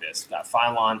something like this. Got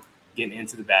Philon getting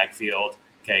into the backfield,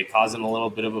 okay, causing a little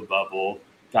bit of a bubble.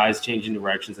 Guys changing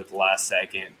directions at the last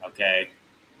second, okay,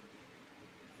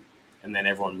 and then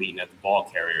everyone meeting at the ball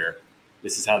carrier.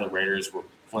 This is how the Raiders were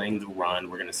playing the run.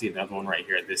 We're going to see another one right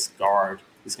here. This guard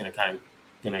is going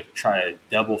to try to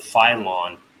double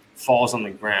Philon, falls on the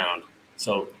ground.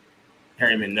 So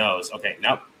Perryman knows, okay,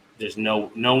 nope, there's no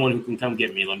one who can come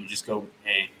get me. Let me just go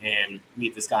and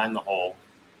meet this guy in the hole.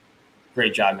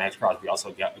 Great job, Max Crosby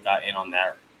also got in on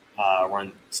that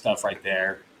run stuff right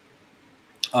there.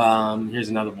 Here's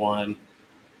another one.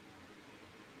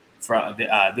 For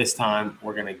this time,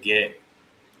 we're going to get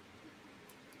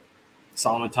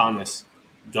Solomon Thomas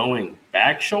going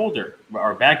back shoulder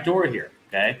or back door here,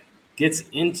 okay, gets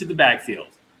into the backfield,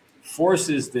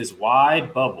 forces this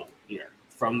wide bubble here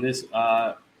from this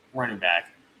running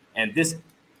back, and this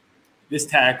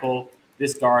tackle,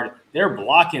 this guard, they're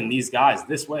blocking these guys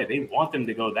this way. They want them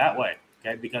to go that way,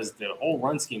 okay, because the whole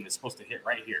run scheme is supposed to hit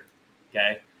right here,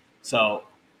 okay. So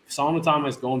Solomon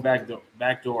Thomas going back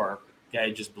door,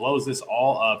 okay, just blows this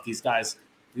all up. These guys,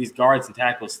 these guards and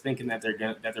tackles, thinking that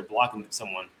they're blocking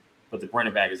someone, but the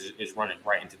running back is running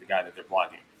right into the guy that they're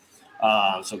blocking.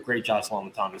 So great job,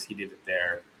 Solomon Thomas. He did it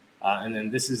there. And then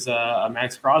this is a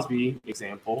Max Crosby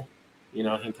example. You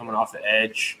know, him coming off the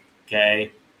edge,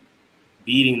 okay,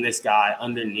 beating this guy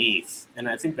underneath. And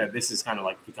I think that this has kind of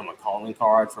like become a calling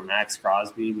card for Max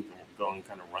Crosby. We can go and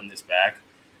kind of run this back.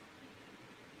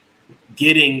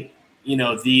 Getting, you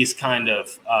know, these kind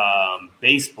of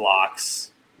base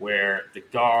blocks where the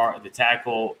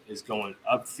tackle is going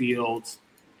upfield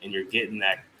and you're getting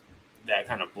that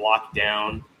kind of block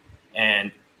down.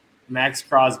 And Max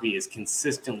Crosby is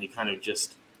consistently kind of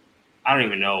just, I don't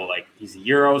even know, like he's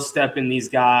Euro stepping these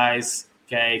guys,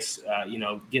 okay, you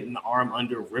know, getting the arm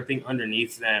under, ripping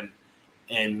underneath them,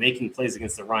 and making plays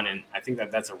against the run. And I think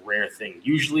that that's a rare thing.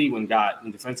 Usually when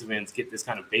defensive ends get this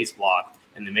kind of base block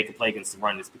and they make a play against the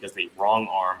run, it's because they wrong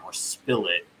arm or spill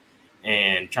it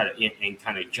and try to and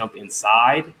kind of jump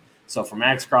inside. So for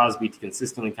Max Crosby to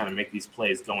consistently kind of make these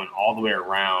plays going all the way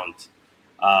around,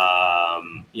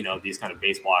 you know, these kind of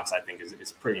base blocks, I think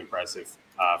is pretty impressive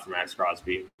for Max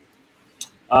Crosby.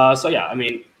 So yeah, I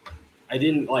mean, I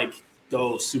didn't like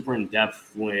go super in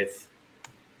depth with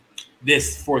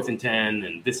this 4th and 10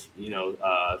 and this, you know,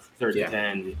 3rd and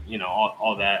 10, you know,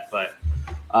 all that. But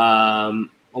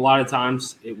a lot of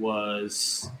times it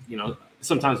was, you know,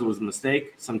 sometimes it was a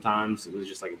mistake. Sometimes it was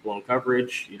just like a blown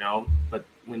coverage, you know. But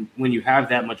when you have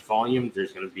that much volume,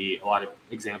 there's going to be a lot of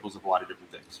examples of a lot of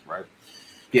different things, right?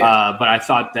 Yeah. But I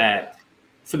thought that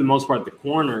for the most part, the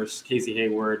corners, Casey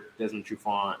Hayward, Desmond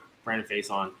Trufant, Brandon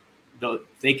Faison,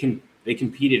 they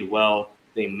competed well.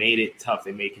 They made it tough.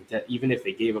 They made even if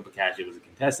they gave up a catch, it was a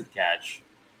contested catch,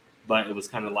 but it was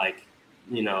kind of like,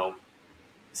 you know,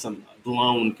 some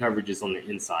blown coverages on the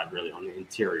inside, really on the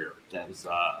interior. That was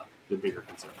the bigger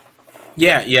concern.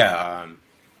 Yeah.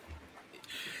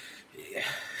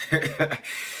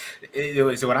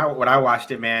 So when I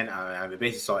watched it, man, I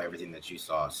basically saw everything that you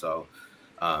saw. So,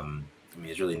 I mean,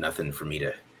 there's really nothing for me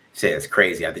to say that's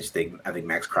crazy. I think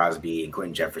Max Crosby and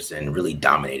Quentin Jefferson really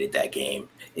dominated that game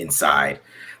inside,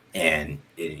 and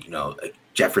you know,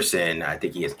 Jefferson, I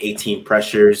think he has 18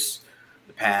 pressures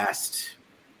the past,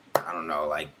 I don't know,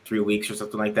 like 3 weeks or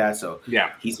something like that. So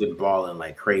yeah, he's been balling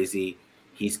like crazy.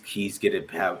 He's gonna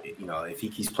have, you know, if he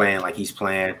keeps playing like he's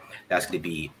playing, that's gonna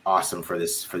be awesome for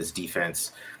this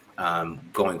defense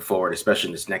going forward, especially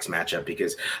in this next matchup,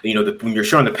 because you know when you're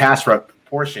showing the pass rep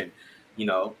portion, you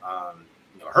know,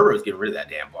 Herbert was getting rid of that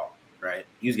damn ball, right?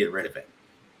 He was getting rid of it,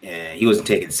 and he wasn't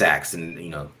taking sacks. And you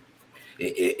know,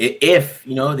 if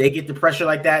you know they get the pressure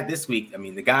like that this week, I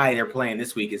mean, the guy they're playing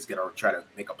this week is gonna try to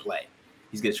make a play.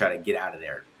 He's gonna try to get out of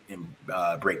there and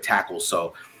break tackles.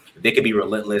 So if they could be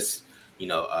relentless, you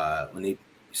know,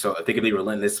 if they could be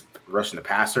relentless rushing the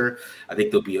passer, I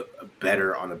think they'll be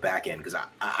better on the back end, because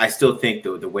I still think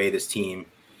the way this team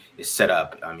is set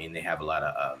up, I mean, they have a lot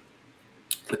of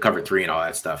the cover 3 and all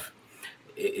that stuff.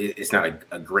 It's not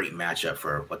a great matchup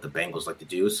for what the Bengals like to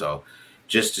do. So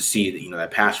just to see that, you know, that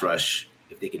pass rush,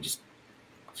 if they can just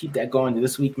keep that going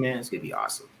this week, man, it's gonna be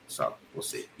awesome. So we'll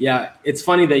see. Yeah, it's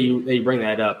funny that you bring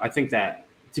that up. I think that,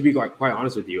 to be quite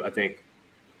honest with you, I think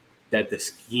that the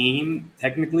scheme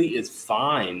technically is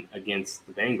fine against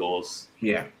the Bengals.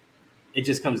 Yeah. It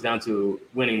just comes down to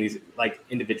winning these like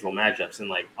individual matchups, and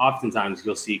like oftentimes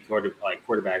you'll see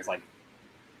quarterbacks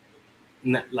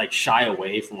like shy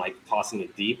away from like tossing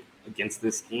it deep against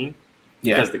this scheme,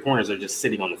 because the corners are just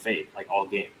sitting on the fade like all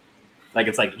game. Like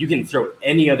it's like you can throw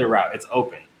any other route, it's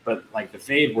open, but like the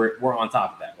fade, we're on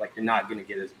top of that. Like you're not gonna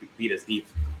beat us deep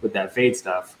with that fade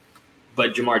stuff.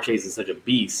 But Jamar Chase is such a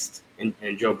beast, and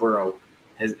Joe Burrow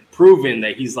has proven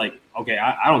that he's like, okay,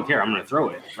 I don't care, I'm gonna throw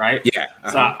it, right? Yeah.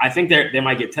 So I think they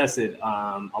might get tested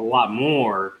a lot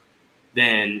more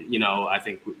than, you know, I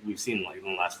think we've seen like in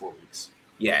the last 4 weeks.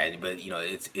 Yeah, but you know,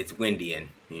 it's windy, and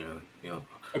you know.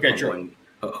 Okay, true.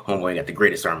 Homeboy got the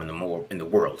greatest arm in the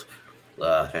world.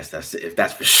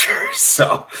 That's for sure.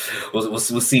 So we'll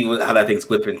see how that thing's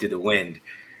whipping through the wind,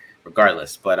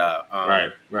 regardless. But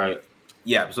right.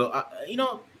 Yeah. So you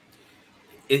know,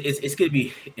 it's gonna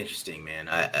be interesting, man.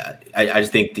 I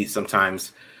just think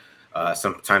sometimes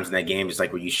in that game, it's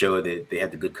like where you show that they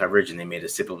had the good coverage and they made a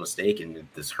simple mistake, and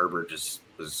this Herbert just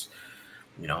was,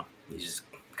 you know, he just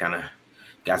kind of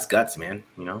got guts, man.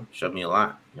 You know, showed me a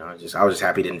lot. You know, I was just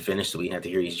happy he didn't finish, so we didn't have to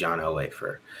hear he's John Elway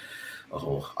for a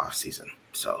whole off season.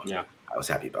 So yeah, I was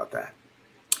happy about that.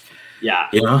 Yeah,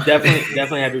 you know,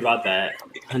 definitely happy about that.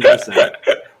 100%.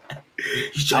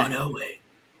 He's John Elway.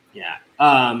 Yeah.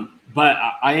 But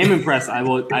I am impressed. I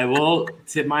will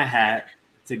tip my hat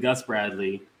to Gus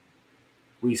Bradley.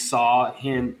 We saw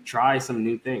him try some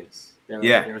new things.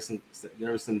 There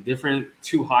were some different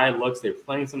too high looks. They're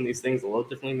playing some of these things a little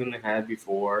differently than they had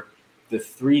before. The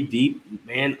 3 deep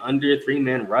man under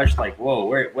 3-man rush, like, whoa,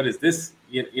 what is this?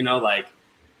 You know, like,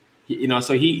 you know,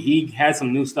 so he had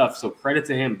some new stuff. So credit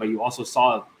to him. But you also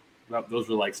saw those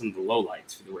were like some of the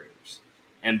lowlights for the Raiders.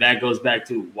 And that goes back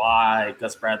to why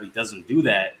Gus Bradley doesn't do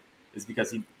that, is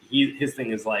because his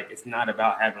thing is like, it's not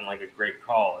about having like a great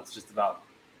call. It's just about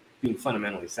being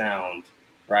fundamentally sound,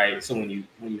 right? So when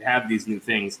you have these new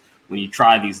things, when you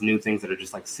try these new things that are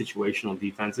just like situational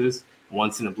defenses,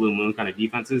 once in a blue moon kind of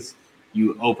defenses,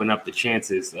 you open up the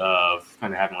chances of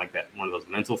kind of having like that one of those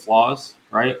mental flaws,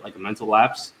 right? Like a mental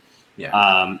lapse.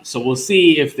 Yeah. So we'll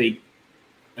see if they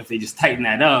just tighten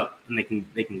that up and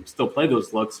they can still play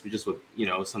those looks, but just with, you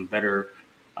know, some better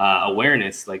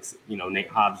awareness, like, you know, Nate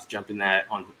Hobbs jumping that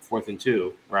on 4th and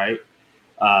 2, right?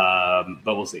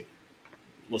 But we'll see.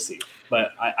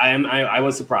 But I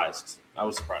was surprised.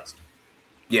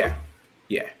 Yeah,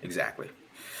 exactly.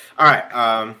 All right.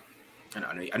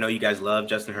 I know you guys love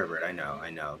Justin Herbert. I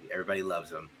know. Everybody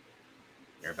loves him.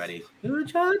 Everybody.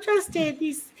 Oh, Justin,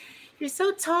 you're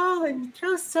so tall and you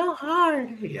throw so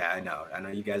hard. Yeah, I know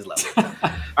you guys love it.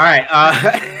 All right.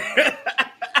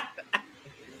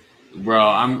 Bro,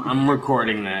 I'm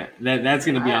recording that. That's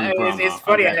gonna be on the promo. It's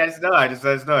funny. Okay. I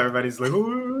just know everybody's like, oh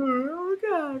my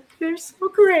God, they're so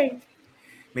great.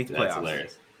 Make the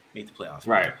playoffs.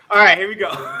 Right. All right, here we go.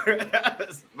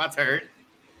 My turn.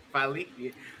 Finally,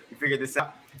 we figured this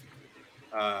out.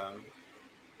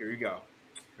 Here we go.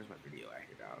 Where's my video at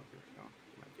here now?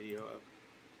 My video up.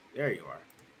 There you are.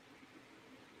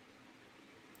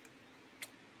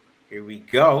 Here we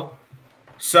go.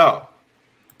 So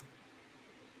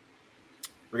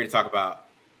we're going to talk about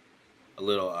a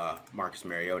little Marcus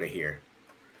Mariota here,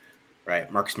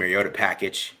 right? Marcus Mariota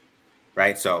package,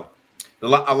 right? So a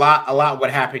lot.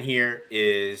 What happened here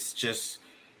is just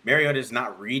Mariota is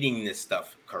not reading this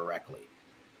stuff correctly.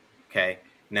 Okay.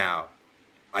 Now,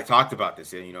 I talked about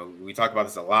this, and, you know, we talked about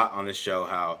this a lot on this show,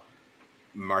 how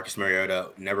Marcus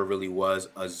Mariota never really was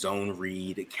a zone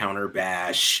read, counter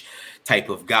bash type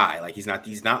of guy. Like, he's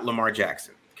not Lamar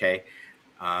Jackson. Okay.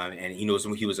 And he knows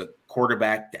he was a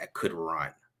quarterback that could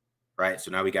run, right?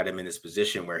 So now we got him in this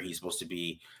position where he's supposed to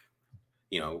be,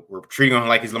 you know, we're treating him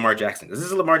like he's Lamar Jackson. This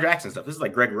is Lamar Jackson stuff. This is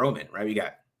like Greg Roman, right? You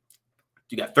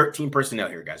got 13 personnel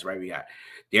here, guys, right? We got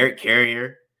Derek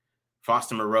Carrier,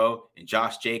 Foster Moreau, and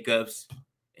Josh Jacobs,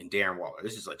 and Darren Waller.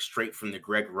 This is like straight from the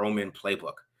Greg Roman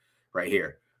playbook right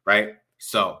here, right?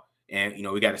 So, and, you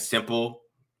know, we got a simple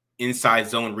inside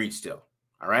zone read still,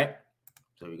 all right?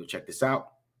 So we go check this out.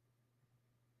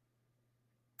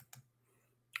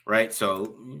 Right,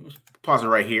 so pause it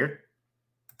right here.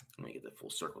 Let me get the full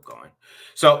circle going.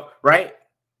 So, right,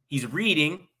 he's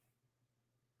reading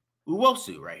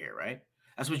Uwosu right here, right?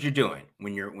 That's what you're doing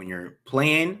when you're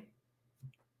playing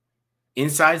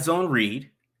inside zone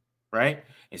read, right?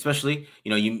 Especially,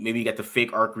 you know, you got the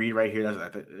fake arc read right here.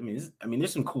 I mean,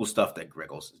 there's some cool stuff that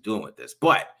Greg Olsen is doing with this,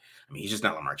 but I mean, he's just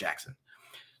not Lamar Jackson.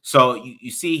 So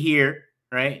you see here,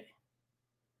 right?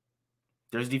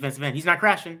 There's a defensive end. He's not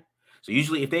crashing. So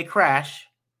usually if they crash,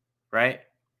 right,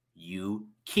 you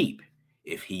keep.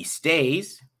 If he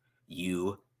stays,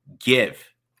 you give.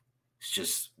 It's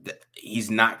just he's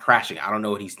not crashing. I don't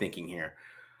know what he's thinking here,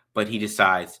 but he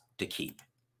decides to keep.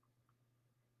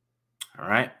 All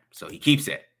right, so he keeps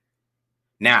it.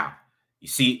 Now, you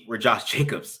see where Josh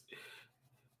Jacobs,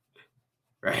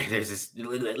 right? There's this.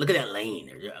 Look at that lane.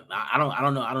 I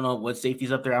don't know what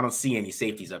safety's up there. I don't see any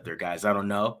safeties up there, guys. I don't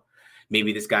know.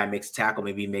 Maybe this guy makes a tackle.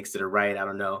 Maybe he makes it a right. I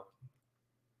don't know.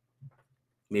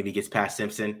 Maybe he gets past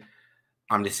Simpson.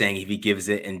 I'm just saying if he gives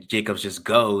it and Jacobs just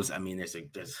goes, I mean, there's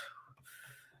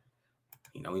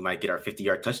you know, we might get our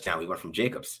 50-yard touchdown. We went from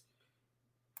Jacobs.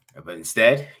 But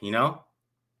instead, you know,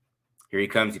 here he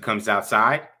comes. He comes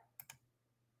outside.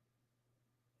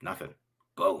 Nothing.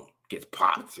 Boom. Gets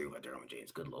popped through by Derwin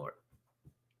James. Good Lord.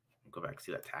 Go back and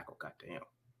see that tackle. God damn.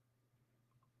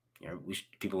 You know,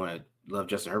 people want to love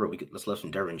Justin Herbert. Let's love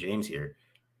some Derwin James here.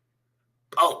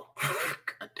 Oh,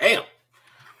 God damn.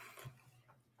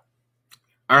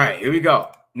 All right, here we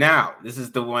go. Now, this is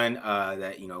the one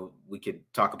that, you know, we could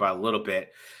talk about a little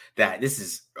bit. That this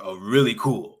is really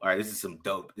cool. All right, this is some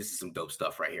dope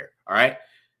stuff right here. All right.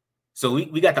 So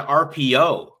we got the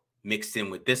RPO mixed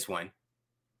in with this one.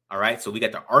 All right. So we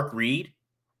got the arc read,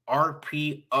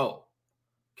 RPO.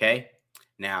 Okay.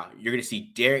 Now you're going to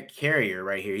see Derek Carrier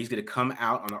right here. He's going to come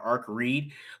out on the arc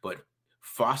read, but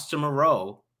Foster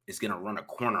Moreau is going to run a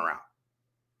corner route.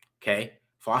 Okay.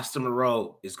 Foster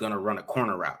Moreau is going to run a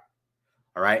corner route.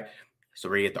 All right. So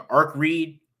we're going to get the arc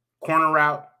read, corner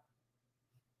route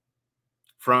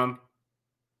from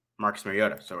Marcus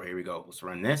Mariota. So here we go. Let's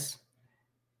run this.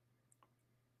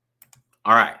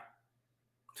 All right.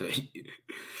 So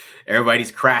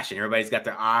everybody's crashing. Everybody's got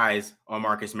their eyes on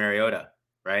Marcus Mariota,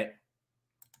 right?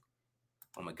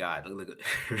 Oh my God. Look at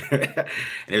and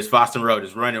there's Foster Moreau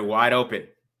just running wide open.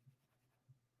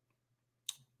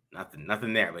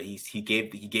 Nothing there, but he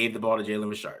gave the ball to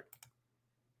Jalen Richard.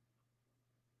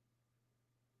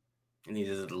 And he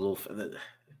does a little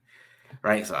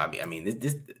right. So I mean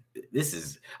this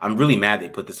is, I'm really mad they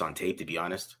put this on tape, to be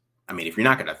honest. I mean, if you're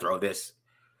not gonna throw this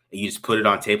and you just put it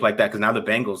on tape like that, because now the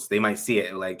Bengals, they might see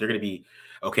it like they're gonna be,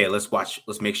 okay, let's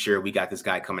make sure we got this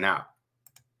guy coming out.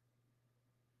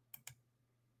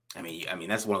 I mean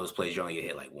that's one of those plays you only get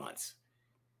hit like once,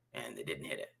 and they didn't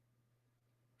hit it.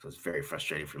 So it's very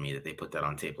frustrating for me that they put that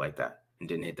on tape like that and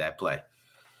didn't hit that play.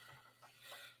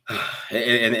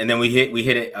 And then we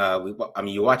hit it. I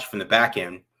mean, you watch it from the back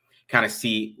end, kind of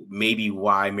see maybe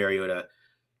why Mariota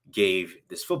gave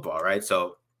this football, right?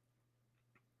 So,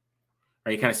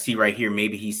 right, you kind of see right here,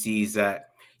 maybe he sees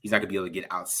that he's not gonna be able to get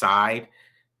outside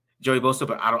Joey Bosa,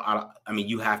 but I mean,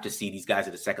 you have to see these guys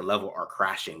at the second level are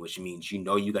crashing, which means you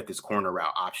got this corner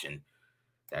route option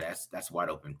that's wide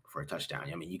open for a touchdown.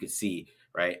 I mean, you can see,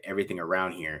 right, everything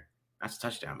around here. That's a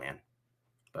touchdown, man.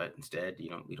 But instead,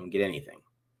 we don't get anything.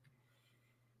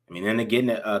 I mean, then they're getting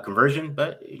a conversion,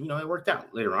 but it worked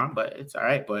out later on. But it's all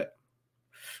right. But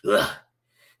that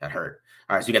hurt.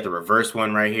 All right, so you got the reverse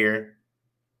one right here,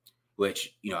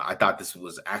 which I thought this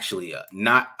was actually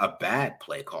not a bad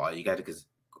play call. You got to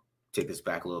take this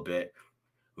back a little bit.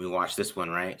 We watch this one,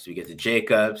 right? So we get to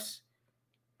Jacobs,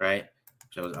 right?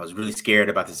 So I was really scared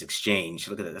about this exchange.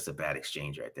 Look at that. That's a bad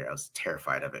exchange right there. I was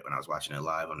terrified of it when I was watching it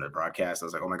live on the broadcast. I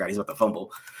was like, oh my God, he's about to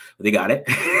fumble. But they got it.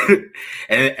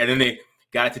 and then they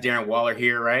got it to Darren Waller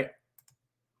here, right?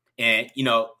 And,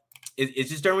 it's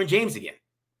just Derwin James again.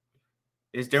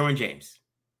 It's Derwin James.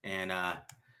 And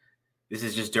this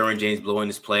is just Derwin James blowing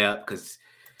this play up because,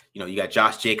 you got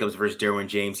Josh Jacobs versus Derwin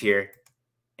James here.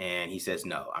 And he says,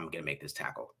 no, I'm going to make this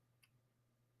tackle.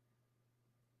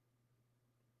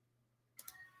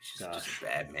 Just a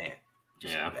bad man.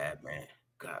 Just a bad man.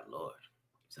 God, Lord.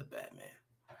 He's a bad man.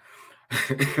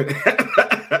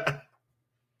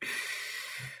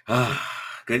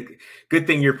 Good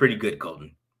thing you're pretty good,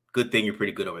 Colton. Good thing you're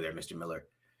pretty good over there, Mr. Miller.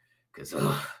 Because,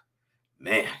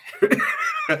 man.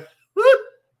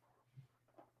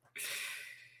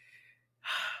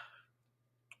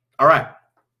 All right.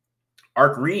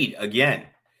 Arc read again,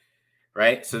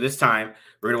 right? So this time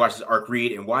we're going to watch this arc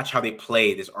read and watch how they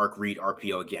play this arc read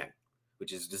RPO again,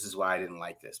 this is why I didn't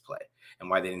like this play and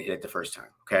why they didn't hit it the first time,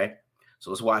 okay?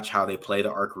 So let's watch how they play the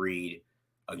arc read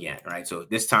again, right? So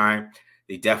this time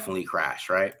they definitely crash,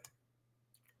 right?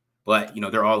 But,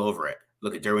 they're all over it.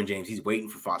 Look at Derwin James. He's waiting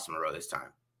for Foster Moreau this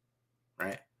time,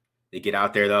 right? They get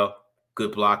out there, though.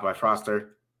 Good block by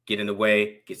Foster. Get in the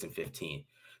way. Gets him 15.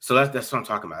 So that's what I'm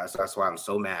talking about. That's why I'm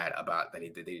so mad about that they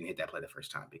didn't hit that play the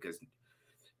first time, because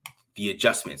the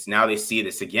adjustments. Now they see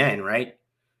this again, right?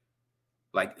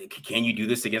 Like, can you do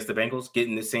this against the Bengals? Get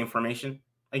in the same formation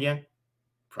again?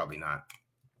 Probably not.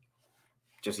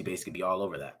 Jesse Bates could be all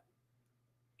over that.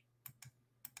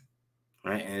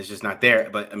 Right? And it's just not there.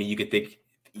 But, I mean, you could think,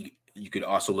 you could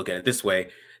also look at it this way.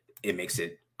 It makes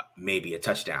it maybe a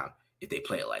touchdown if they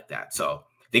play it like that. So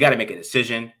they got to make a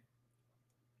decision.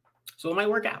 So it might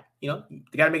work out. They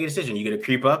got to make a decision. You going to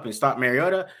creep up and stop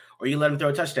Mariota, or you let him throw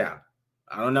a touchdown?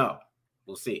 I don't know.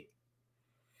 We'll see.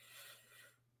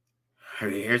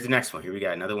 Here's the next one. Here we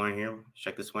got another one here.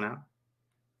 Check this one out.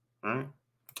 All right.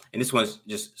 And this one's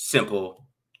just simple,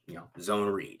 zone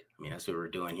read. I mean, that's what we're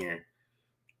doing here.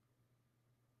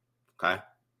 Okay.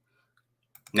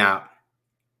 Now,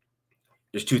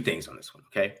 there's two things on this one.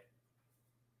 Okay.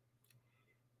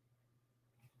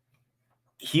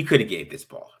 He could have gave this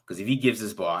ball, because if he gives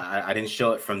this ball, I didn't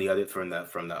show it from the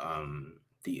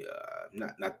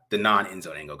not the non-end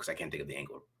zone angle, because I can't think of the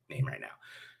angle name right now.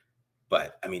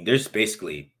 But I mean, there's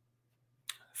basically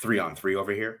 3-on-3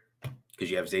 over here,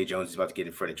 because you have Zay Jones is about to get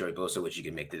in front of Joey Bosa, which you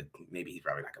can make maybe he's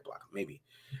probably not gonna block him, maybe,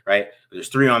 right? But there's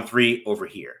 3-on-3 over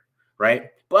here, right?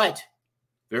 But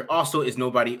there also is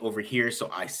nobody over here, so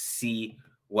I see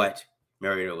what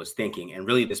Mariota was thinking, and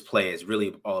really this play is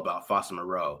really all about Foster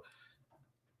Moreau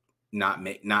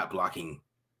not blocking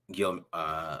Gil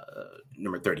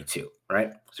number 32,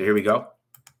 right? So here we go.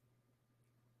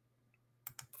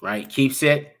 Right, keeps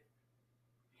it.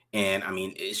 And I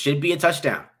mean, it should be a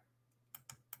touchdown.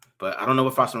 But I don't know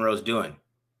what Foster Moreau's doing.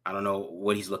 I don't know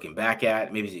what he's looking back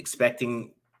at. Maybe he's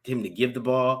expecting him to give the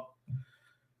ball.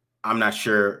 I'm not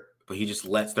sure, but he just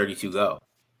lets 32 go.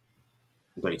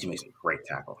 32 makes a great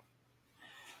tackle.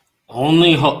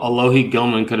 Only Alohi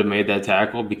Gilman could have made that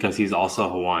tackle because he's also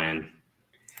Hawaiian.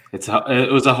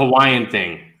 It was a Hawaiian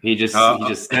thing. He just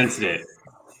sensed it.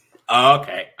 Oh,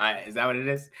 okay. All right. Is that what it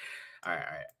is? All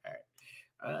right.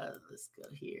 Let's go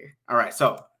here. All right.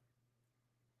 So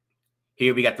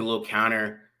here we got the little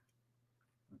counter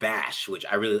bash, which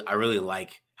I really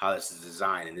like how this is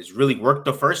designed, and this really worked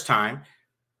the first time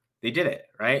they did it,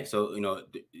 right? So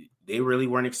they really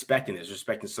weren't expecting this. They're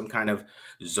expecting some kind of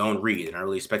zone read. They're not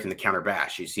really expecting the counter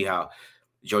bash. You see how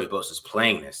Joey Bosa is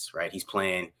playing this, right? He's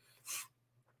playing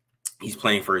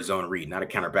for his zone read, not a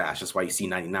counter bash. That's why you see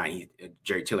 99,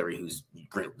 Jerry Tillery, who's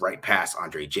right past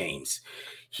Andre James.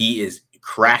 He is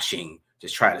crashing to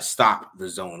try to stop the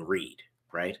zone read,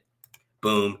 right?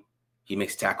 Boom. He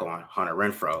makes a tackle on Hunter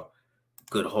Renfrow.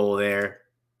 Good hole there.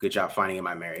 Good job finding him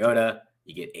by Mariota.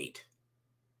 You get 8.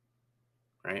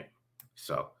 Right?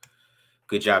 So,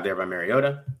 good job there by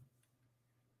Mariota.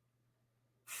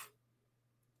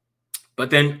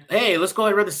 But then, hey, let's go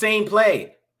ahead and run the same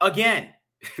play again.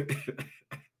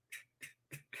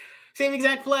 Same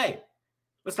exact play.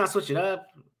 Let's not switch it up.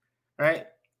 Right?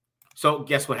 So,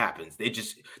 guess what happens?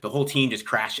 The whole team just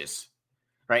crashes.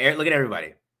 Right? Look at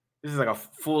everybody. This is like a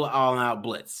full all-out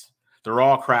blitz. They're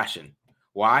all crashing.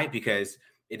 Why? Because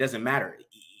it doesn't matter.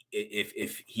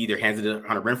 If he either hands it to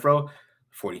Hunter Renfrow,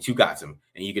 42 got him.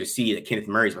 And you're going to see that Kenneth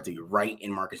Murray is about to be right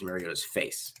in Marcus Mariota's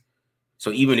face.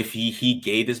 So even if he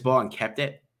gave this ball and kept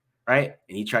it, right,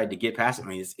 and he tried to get past it, I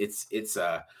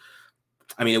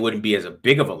mean, it wouldn't be as a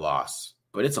big of a loss,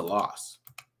 but it's a loss.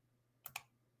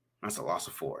 That's a loss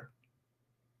of 4.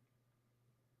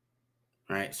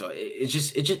 Right. So it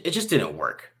just didn't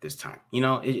work this time.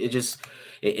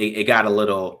 It got a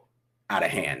little out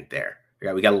of hand there.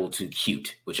 We got a little too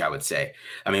cute, which I would say.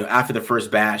 I mean, after the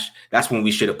first bash, that's when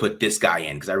we should have put this guy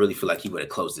in, because I really feel like he would have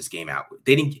closed this game out.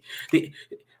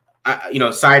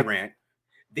 Side rant,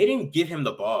 they didn't give him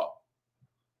the ball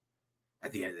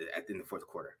at the end of the fourth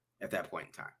quarter at that point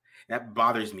in time. That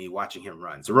bothers me watching him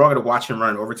run. So we're all going to watch him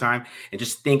run overtime and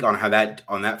just think on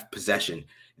that possession,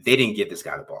 they didn't give this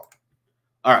guy the ball.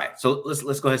 All right, so let's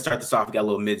go ahead and start this off. We got a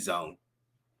little mid zone,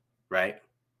 right?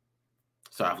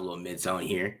 Start off a little mid zone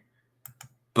here.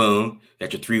 Boom,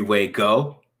 got your 3-way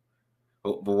go.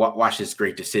 But watch this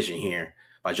great decision here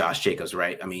by Josh Jacobs,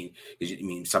 right? I mean,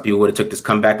 some people would have took this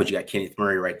comeback, but you got Kenneth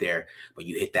Murray right there. But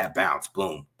you hit that bounce,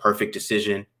 boom, perfect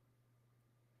decision.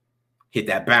 Hit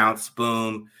that bounce,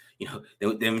 boom.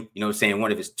 Saying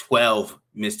one of his 12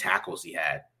 missed tackles he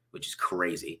had, which is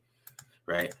crazy,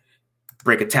 right?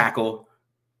 Break a tackle.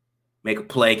 Make a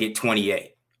play, get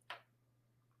 28.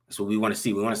 That's what we want to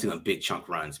see. We want to see them big chunk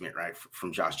runs, right,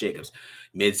 from Josh Jacobs.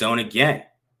 Mid-zone again.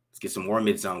 Let's get some more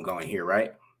mid-zone going here,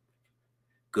 right?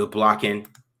 Good blocking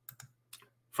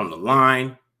from the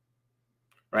line,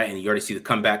 right? And you already see the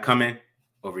comeback coming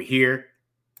over here.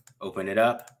 Open it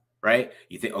up, right?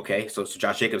 You think, okay, so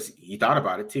Josh Jacobs, he thought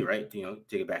about it too, right?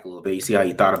 Take it back a little bit. You see how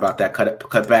he thought about that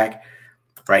cut back,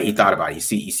 right? He thought about it. You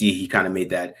see he kind of made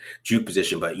that juke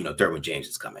position, but, Derwin James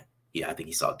is coming. Yeah, I think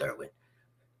he saw Derwin.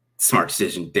 Smart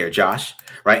decision there, Josh,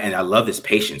 right? And I love this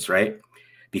patience, right?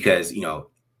 Because,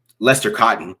 Lester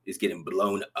Cotton is getting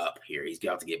blown up here. He's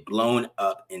about to get blown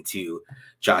up into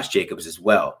Josh Jacobs as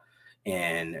well.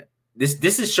 And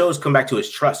this shows come back to his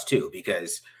trust too,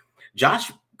 because Josh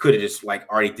could have just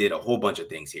already did a whole bunch of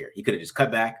things here. He could have just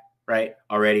cut back, right,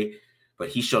 already. But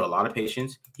he showed a lot of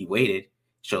patience. He waited,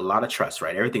 showed a lot of trust,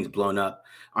 right? Everything's blown up.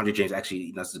 Andre James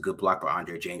actually, that's a good block by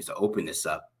Andre James to open this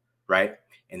up. Right.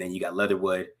 And then you got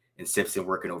Leatherwood and Simpson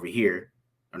working over here,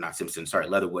 or not Simpson, sorry,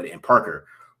 Leatherwood and Parker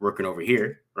working over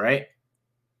here. Right.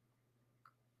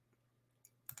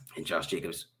 And Josh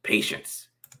Jacobs, patience,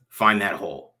 find that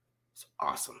hole. It's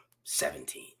awesome.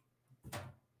 17.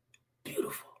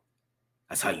 Beautiful.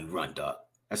 That's how you run, dog.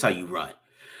 That's how you run.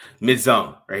 Mid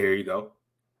zone. Right here you go.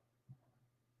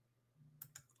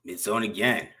 Mid zone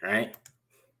again. Right.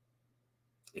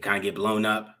 They kind of get blown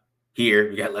up. Here,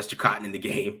 we got Lester Cotton in the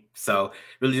game. So,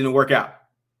 really didn't work out.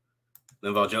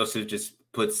 Linval Joseph just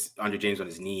puts Andre James on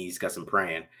his knees, got some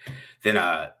praying. Then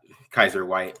Kaiser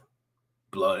White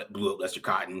blew up Lester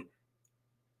Cotton.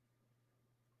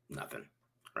 Nothing,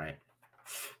 right?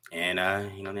 And,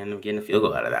 they ended up getting a field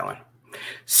goal out of that one.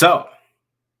 So,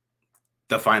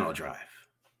 the final drive.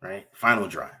 right? Final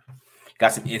drive.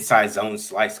 Got some inside zone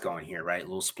slice going here, right? A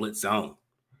little split zone.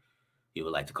 You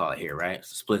would like to call it here, right?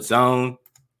 Split zone.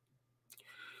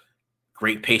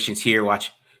 Great patience here.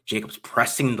 Watch Jacobs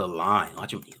pressing the line.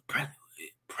 Watch him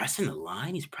pressing the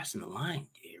line. He's pressing the line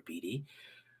here, BD.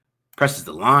 Presses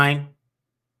the line.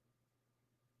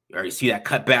 You already see that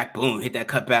cut back. Boom, hit that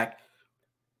cut back.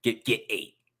 Get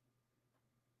 8.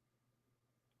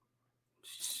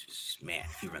 Man,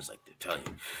 he runs like that.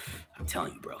 I'm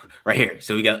telling you, bro. Right here.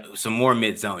 So we got some more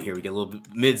mid zone here. We get a little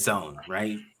mid zone,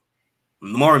 right?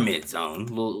 More mid zone.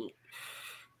 Little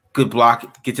good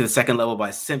block. Get to the second level by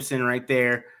Simpson right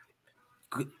there.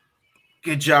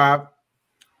 Good job.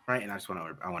 Right. And I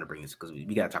want to bring this because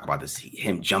we got to talk about this.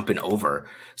 Him jumping over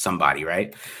somebody,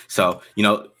 right? So,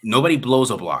 nobody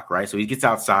blows a block, right? So he gets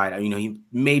outside. He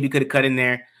maybe could have cut in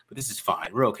there, but this is fine.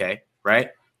 We're okay, right?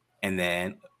 And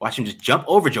then watch him just jump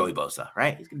over Joey Bosa,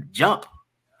 right? He's going to jump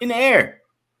in the air.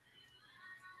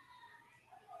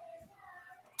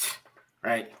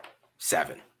 Right?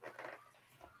 7.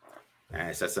 All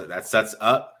right, so that sets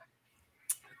up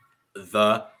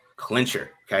the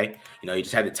clincher, okay? You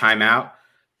just had the timeout.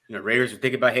 Raiders were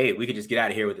thinking about, hey, we could just get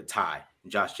out of here with a tie.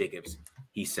 And Josh Jacobs,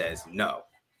 he says, no,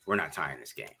 we're not tying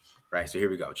this game, right? So here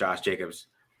we go. Josh Jacobs,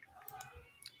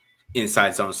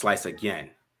 inside zone slice again,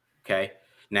 okay?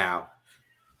 Now,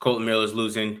 Colton Miller's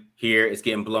losing here. It's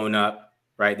getting blown up,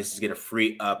 right? This is going to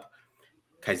free up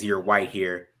Kyzir White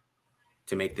here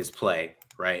to make this play,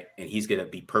 right? And he's going to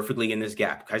be perfectly in this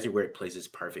gap. Kyzir White plays this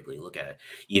perfectly. Look at it.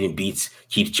 Even keeps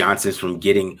Johnson from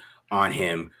getting on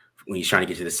him when he's trying to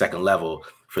get to the second level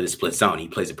for the split zone. He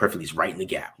plays it perfectly. He's right in the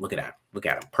gap. Look at that. Look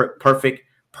at him.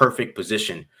 Perfect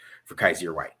position for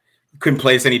Kyzir White. Couldn't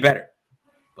play this any better.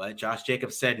 But Josh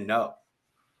Jacobs said, no,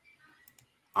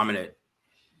 I'm going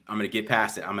to get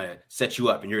past it. I'm going to set you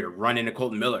up, and you're going to run into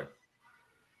Colton Miller.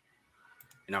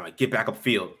 And I'm going to get back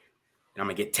upfield, and I'm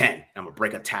going to get 10. And I'm going to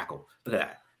break a tackle. Look at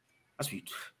that. That's what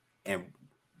and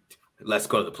let's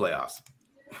go to the playoffs.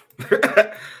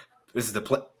 This is the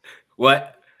play.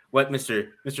 What, Mr.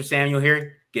 Samuel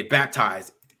here? Get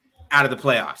baptized out of the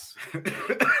playoffs. I'm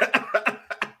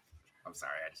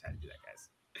sorry. I just had to do that, guys.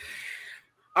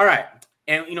 All right.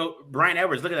 And, Bryan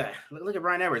Edwards, look at that. Look at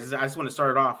Bryan Edwards. I just want to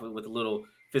start it off with a little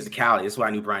physicality. This is why I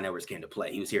knew Bryan Edwards came to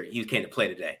play. He was here. He came to play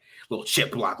today. Little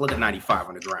chip block. Look at 95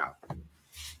 on the ground.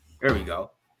 There we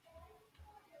go.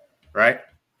 Right?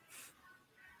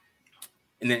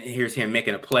 And then here's him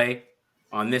making a play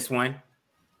on this one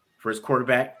for his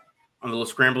quarterback on the little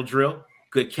scramble drill.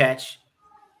 Good catch.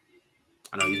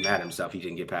 I know he's mad at himself. He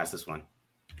didn't get past this one.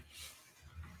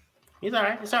 He's all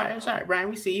right. It's all right, Bryan.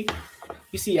 We see you.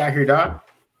 We see you out here, dog.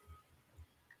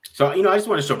 So, I just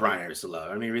want to show Bryan Edwards some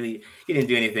love. I mean, really, he didn't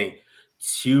do anything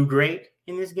too great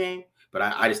in this game, but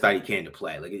I just thought he came to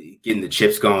play. Like, getting the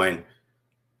chips going.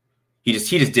 He just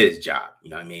did his job.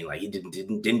 You know what I mean? Like, he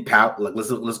didn't pout. Like, let's,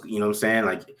 you know what I'm saying?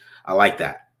 Like, I like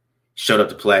that. Showed up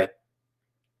to play.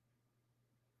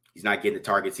 He's not getting the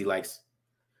targets he likes,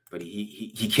 but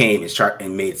he came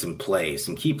and made some plays,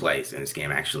 some key plays in this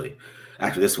game, actually,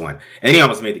 after this one. And he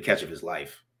almost made the catch of his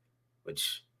life,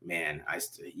 which, man,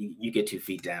 you get 2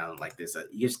 feet down like this.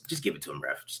 You just give it to him,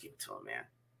 ref. Just give it to him, man.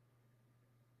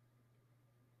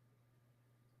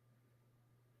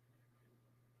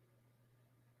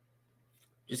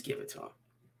 Just give it to him.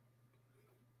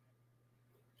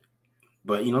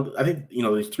 But, I think,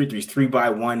 there's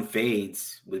 3-by-1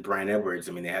 fades with Bryan Edwards.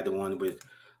 I mean, they had the one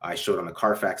I showed on the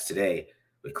Carfax today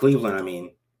with Cleveland. I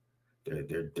mean,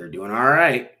 they're doing all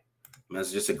right. I mean,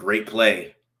 it's just a great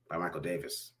play by Michael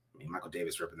Davis. I mean, Michael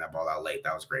Davis ripping that ball out late.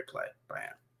 That was a great play by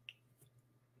him.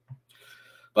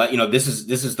 But, this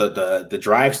is the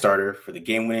drive starter for the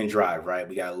game-winning drive, right?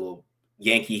 We got a little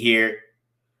Yankee here,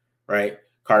 right?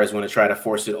 Carter's want to try to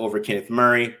force it over Kenneth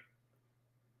Murray.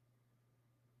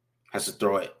 Has to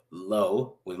throw it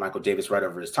low with Michael Davis right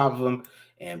over his top of him.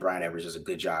 And Bryan Edwards does a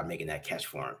good job making that catch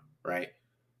for him, right?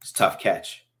 It's a tough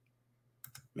catch.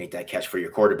 Make that catch for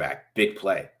your quarterback. Big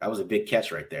play. That was a big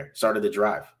catch right there. Started the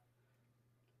drive.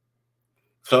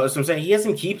 So that's what I'm saying. He has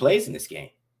some key plays in this game,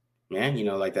 man.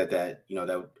 Like that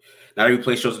not every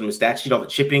play shows him the stat sheet, all the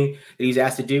chipping that he's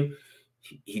asked to do.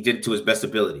 He did it to his best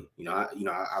ability.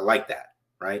 I like that,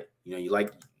 right? You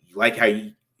like how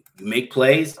you make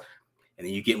plays. And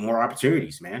then you get more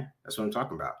opportunities, man. That's what I'm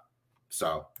talking about.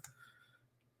 So,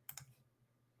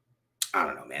 I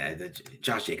don't know, man.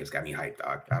 Josh Jacobs got me hyped,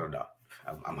 dog. I don't know.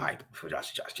 I'm hyped for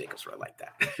Josh Jacobs for like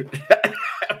that.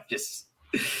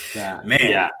 Man.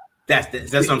 Yeah. That's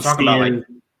what I'm talking about. Like,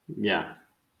 yeah.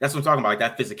 That's what I'm talking about. Like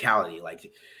that physicality, like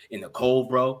in the cold,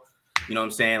 bro. You know what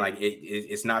I'm saying? Like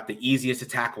it's not the easiest to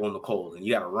tackle in the cold, and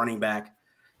you got a running back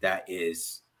that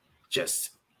is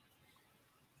just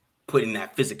putting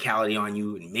that physicality on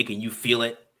you and making you feel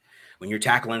it when you're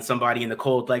tackling somebody in the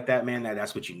cold like that, man.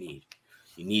 That's what you need.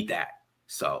 You need that.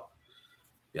 So,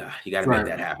 yeah, you got to make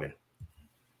that happen.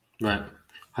 Right.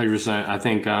 100%. I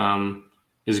think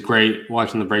it's great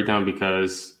watching the breakdown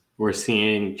because we're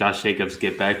seeing Josh Jacobs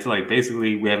get back to like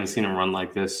basically we haven't seen him run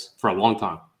like this for a long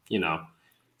time, you know.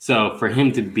 So for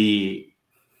him to be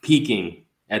peaking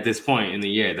at this point in the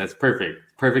year, that's perfect.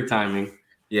 Perfect timing.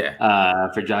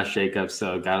 Yeah. For Josh Jacobs.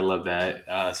 So gotta love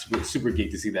that. Super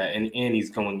geek to see that. And he's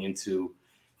going into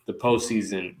the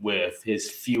postseason with his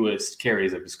fewest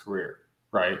carries of his career,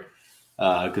 right?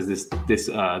 Because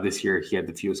this year he had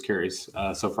the fewest carries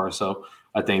so far. So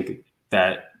I think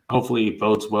that hopefully it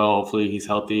bodes well. Hopefully he's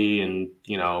healthy, and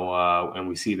and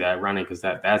we see that running because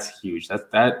that's huge.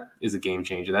 That is a game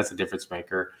changer. That's a difference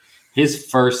maker. His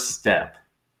first step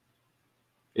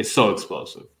is so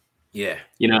explosive. Yeah,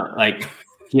 like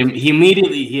he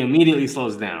immediately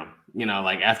slows down.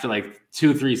 Like after like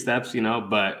 2-3 steps.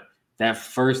 But that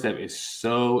first step is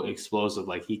so explosive.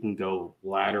 Like he can go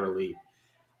laterally.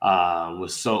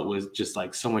 With just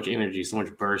like so much energy, so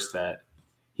much burst that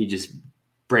he just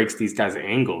breaks these guys'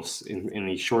 angles in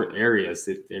these short areas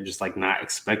that they're just like not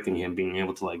expecting him being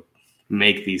able to like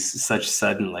make these such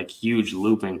sudden like huge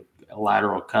looping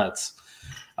lateral cuts.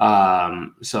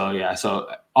 So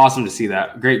awesome to see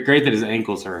that. Great that his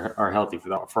ankles are healthy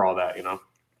for all that.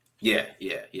 Yeah.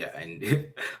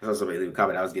 And I saw somebody leave a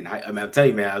comment. I was getting hyped. I mean, I'm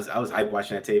telling you, man, I was hyped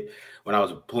watching that tape when I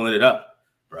was pulling it up.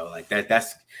 Bro, like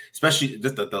that's especially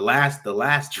just the last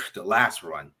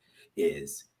run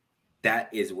is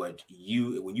what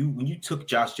when you took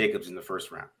Josh Jacobs in the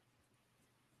first round,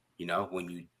 when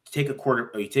you take a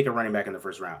running back in the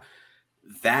first round,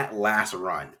 that last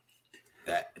run,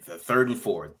 that the 3rd and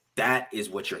 4, that is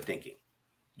what you're thinking.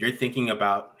 You're thinking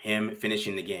about him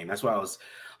finishing the game. That's why I was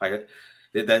like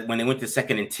that when they went to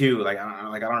 2nd and 2, I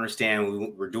don't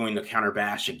understand. We're doing the counter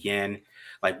bash again.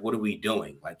 Like, what are we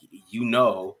doing? Like,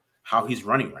 how he's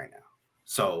running right now.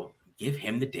 So give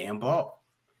him the damn ball.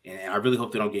 And I really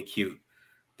hope they don't get cute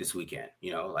this weekend.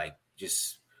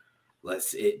 This is what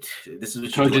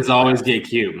coaches always get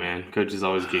cute, man. Coaches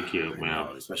always get cute, man.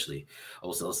 Especially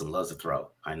Olsen loves to throw.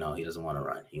 I know he doesn't want to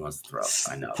run. He wants to throw.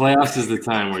 I know. Playoffs is the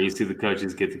time where you see the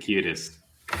coaches get the cutest.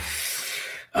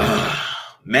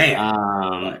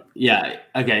 Man. Yeah.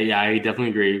 Okay. Yeah, I definitely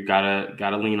agree.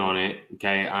 Gotta lean on it.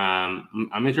 Okay.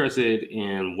 I'm interested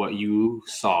in what you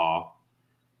saw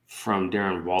from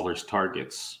Darren Waller's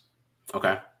targets.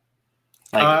 Okay.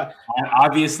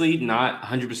 Obviously not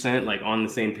 100% like on the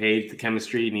same page. The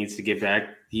chemistry needs to get back.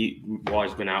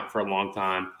 Waller's been out for a long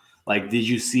time. Like, did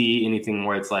you see anything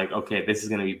where it's like, okay, this is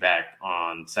going to be back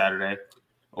on Saturday?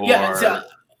 Or...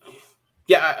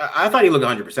 Yeah. I thought he looked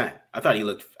 100%. I thought he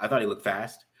looked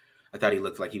fast. I thought he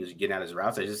looked like he was getting out his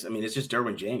routes. It's just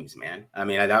Derwin James, man. I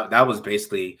mean, that was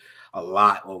basically a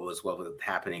lot what was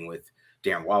happening with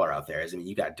Darren Waller out there.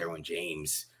 You got Derwin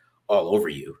James all over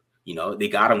you. They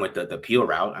got him with the peel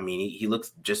route. I mean, he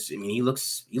looks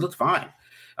fine.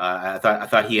 I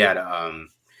thought he had.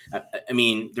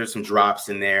 There's some drops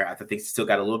in there. I thought they still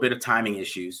got a little bit of timing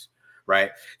issues,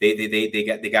 right?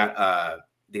 They got a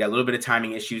little bit of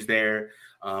timing issues there.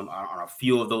 On a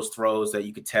few of those throws that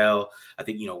you could tell. I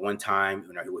think, one time,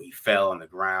 where he fell on the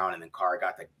ground and then Carr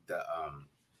got the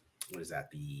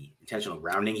intentional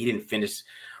grounding. He didn't finish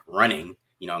running,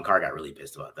 and Carr got really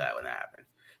pissed about that when that happened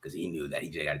because he knew that he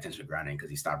got intentional grounding because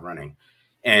he stopped running.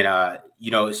 And,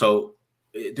 so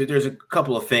there's a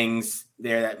couple of things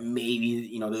there that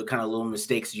maybe, the kind of little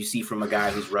mistakes you see from a guy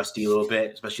who's rusty a little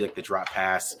bit, especially like the drop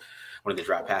pass, one of the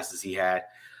drop passes he had.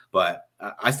 But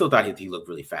I still thought he looked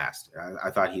really fast. I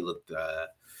thought he looked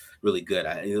really good.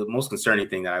 The most concerning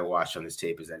thing that I watched on this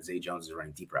tape is that Zay Jones is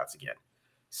running deep routes again.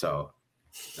 So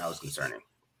that was concerning.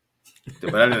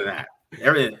 But other than that,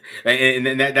 everything, and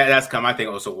then that's come. I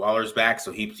think so Waller's back,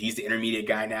 so he's the intermediate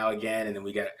guy now again. And then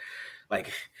we got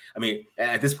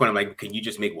at this point, I'm like, can you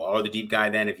just make Waller the deep guy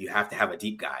then? If you have to have a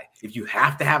deep guy,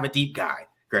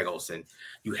 Greg Olsen,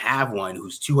 you have one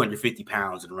who's 250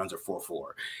 pounds and runs a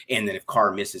 4.4, and then if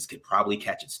Carr misses, could probably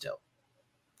catch it still.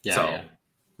 Yeah.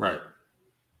 Right.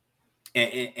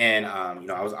 And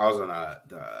I was on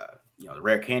the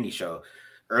Rare Candy show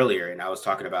earlier, and I was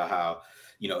talking about how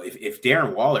if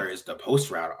Darren Waller is the post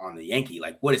route on the Yankee,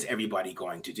 like what is everybody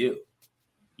going to do?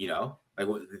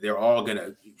 They're all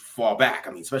gonna fall back.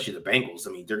 Especially the Bengals.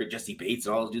 They're Jesse Bates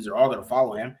and all those dudes are all gonna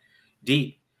follow him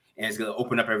deep. And it's going to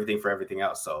open up everything for everything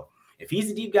else. So if he's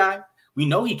a deep guy, we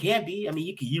know he can be.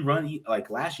 He run like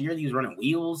last year. He was running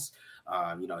wheels.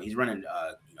 He's running.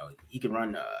 He can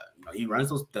run. He runs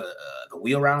the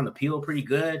wheel route on the peel pretty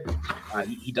good.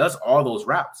 He does all those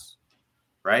routes,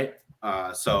 right?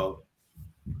 So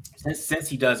since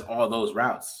he does all those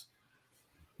routes,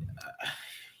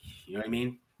 you know what I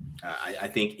mean. I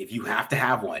think if you have to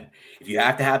have one, if you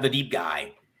have to have the deep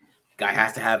guy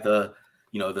has to have the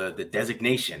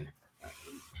designation.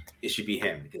 It should be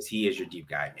him because he is your deep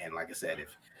guy. And like I said,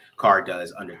 if Carr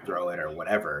does underthrow it or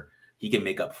whatever, he can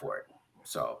make up for it.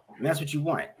 So that's what you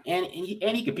want. And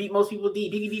he can beat most people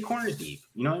deep. He can beat corners deep.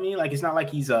 You know what I mean? Like, it's not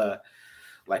like he's a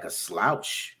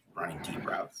slouch running deep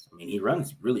routes. I mean, he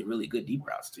runs really, really good deep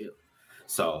routes too.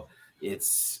 So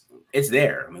it's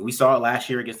there. I mean, we saw it last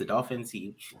year against the Dolphins.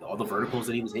 All the verticals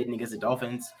that he was hitting against the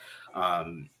Dolphins.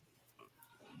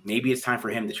 Maybe it's time for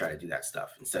him to try to do that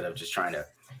stuff instead of just trying to,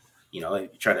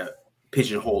 try to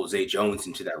pigeonhole Zay Jones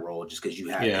into that role just because you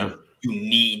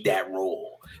need that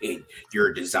role in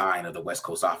your design of the West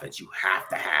Coast offense. You have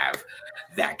to have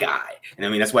that guy. And I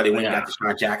mean, that's why they went and got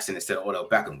Deshaun Jackson instead of Odell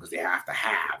Beckham, because they have to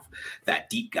have that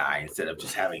deep guy instead of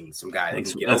just having some guy.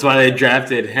 That's why they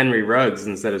drafted Henry Ruggs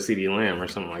instead of CeeDee Lamb or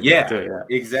something like that. Too. Yeah,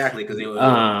 exactly. Because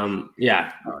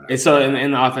And so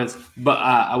in the offense,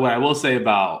 but what I will say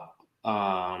about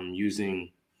using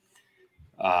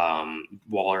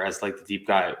Waller as like the deep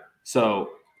guy.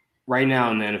 So right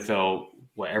now in the NFL,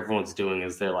 what everyone's doing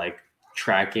is they're like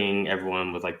tracking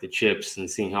everyone with like the chips and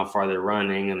seeing how far they're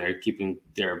running, and they're keeping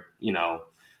their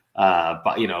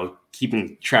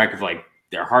keeping track of like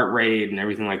their heart rate and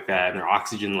everything like that, and their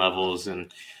oxygen levels.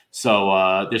 And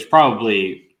so there's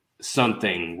probably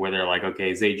something where they're like,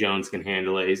 okay, Zay Jones can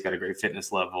handle it. He's got a great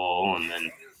fitness level, and then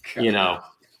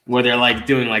where they're like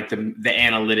doing like the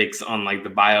analytics on like the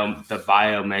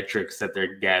biometrics that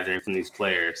they're gathering from these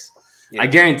players. Yeah. I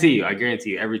guarantee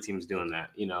you every team's doing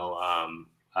that,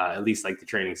 at least like the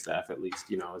training staff, at least,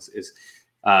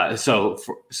 so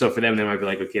for them, they might be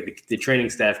like, okay, the training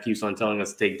staff keeps on telling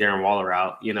us to take Darren Waller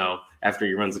out, after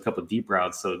he runs a couple of deep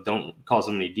routes. So don't call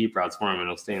so many deep routes for him and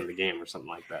he'll stay in the game or something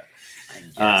like that.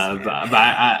 But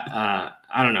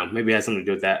I don't know. Maybe it has something to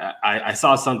do with that. I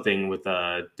saw something with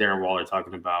Darren Waller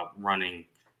talking about running,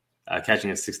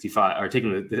 catching a 65 or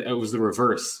taking it was the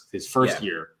reverse his first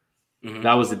year. Mm-hmm.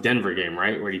 That was the Denver game,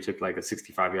 right, where he took like a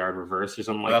 65-yard reverse or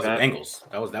something like that. That was the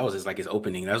Bengals. That was his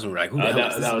opening. That was when we're like, who the hell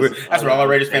is this? That's where all our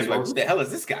Raiders fans were like, who the hell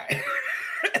is this guy?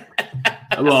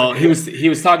 Well, he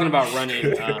was talking about running. He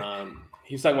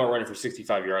was talking about running for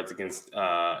 65 yards against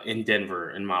in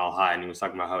Denver in Mile High, and he was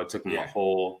talking about how it took him a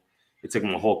whole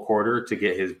quarter to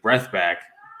get his breath back,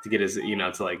 to get his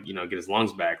get his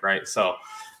lungs back, right? So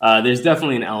there's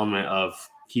definitely an element of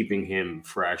keeping him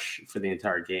fresh for the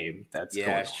entire game. That's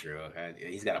true.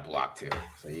 He's got a block too,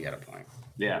 so you got a point.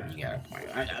 Yeah, you got a point.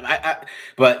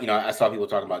 But I saw people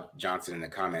talking about Johnson in the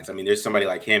comments. I mean, there's somebody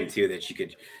like him too that you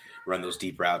could run those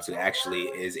deep routes. It actually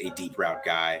is a deep route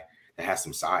guy that has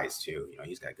some size too.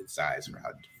 He's got good size for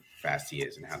how fast he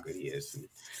is and how good he is. And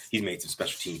he's made some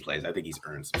special team plays. I think he's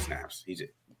earned some snaps. He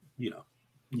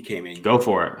came in. Go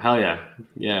for it. Hell yeah.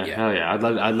 Hell yeah.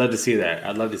 I'd love to see that.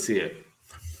 I'd love to see it.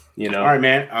 All right,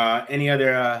 man. Any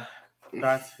other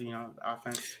thoughts?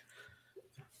 Offense.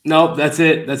 Nope, that's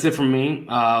it. That's it from me.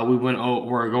 We're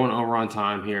going over on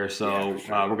time here, so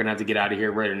we're gonna have to get out of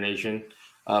here, Raider Nation.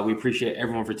 We appreciate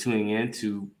everyone for tuning in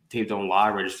to Tape Don't Lie,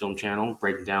 Raiders Film Channel,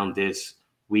 breaking down this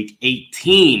Week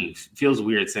 18. Feels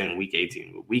weird saying Week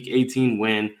 18, but Week 18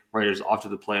 win. Raiders off to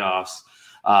the playoffs.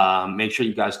 Make sure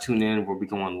you guys tune in. We'll be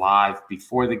going live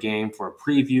before the game for a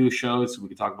preview show, so we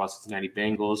can talk about Cincinnati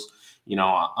Bengals.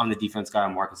 I'm the defense guy.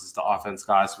 Marcus is the offense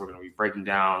guy. So we're going to be breaking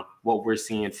down what we're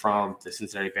seeing from the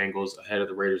Cincinnati Bengals ahead of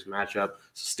the Raiders matchup.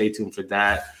 So stay tuned for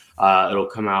that. It'll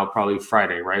come out probably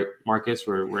Friday, right, Marcus?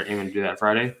 We're aiming to do that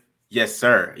Friday. Yes,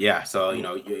 sir. Yeah. So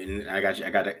I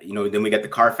got you. Then we got the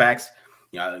Carfax.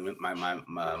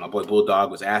 My boy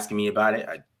Bulldog was asking me about it.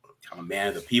 I'm a man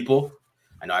of the people.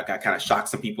 I know I got kind of shocked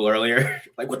some people earlier,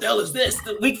 like, what the hell is this?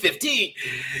 Week 15.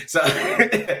 So,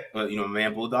 but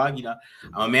man, Bulldog, I'm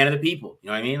a man of the people. You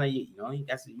know what I mean? Like, you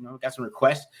got some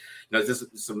requests. My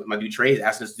dude Trey is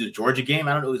asking us to do the Georgia game.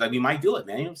 I don't know. He's like, we might do it,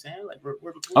 man. You know what I'm saying? Like, we're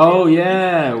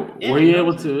Were you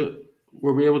able to?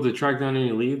 Were we able to track down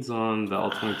any leads on the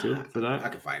All-22 for that? I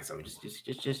can find some. Just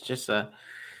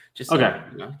okay.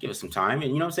 Give us some time,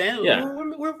 and you know what I'm saying? Yeah,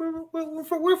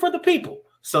 we're for the people.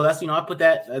 So that's I put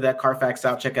that Carfax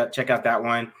out. Check out that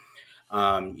one.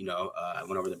 I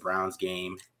went over the Browns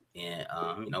game, and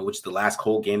which is the last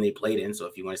cold game they played in. So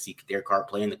if you want to see Derek Carr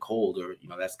play in the cold, or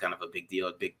that's kind of a big deal,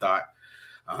 a big thought.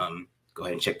 Go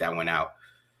ahead and check that one out.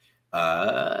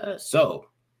 So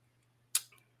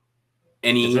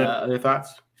any other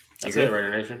thoughts? That's it,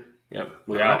 Raider Nation. Yep.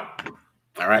 We out.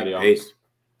 All right. Adios. Peace.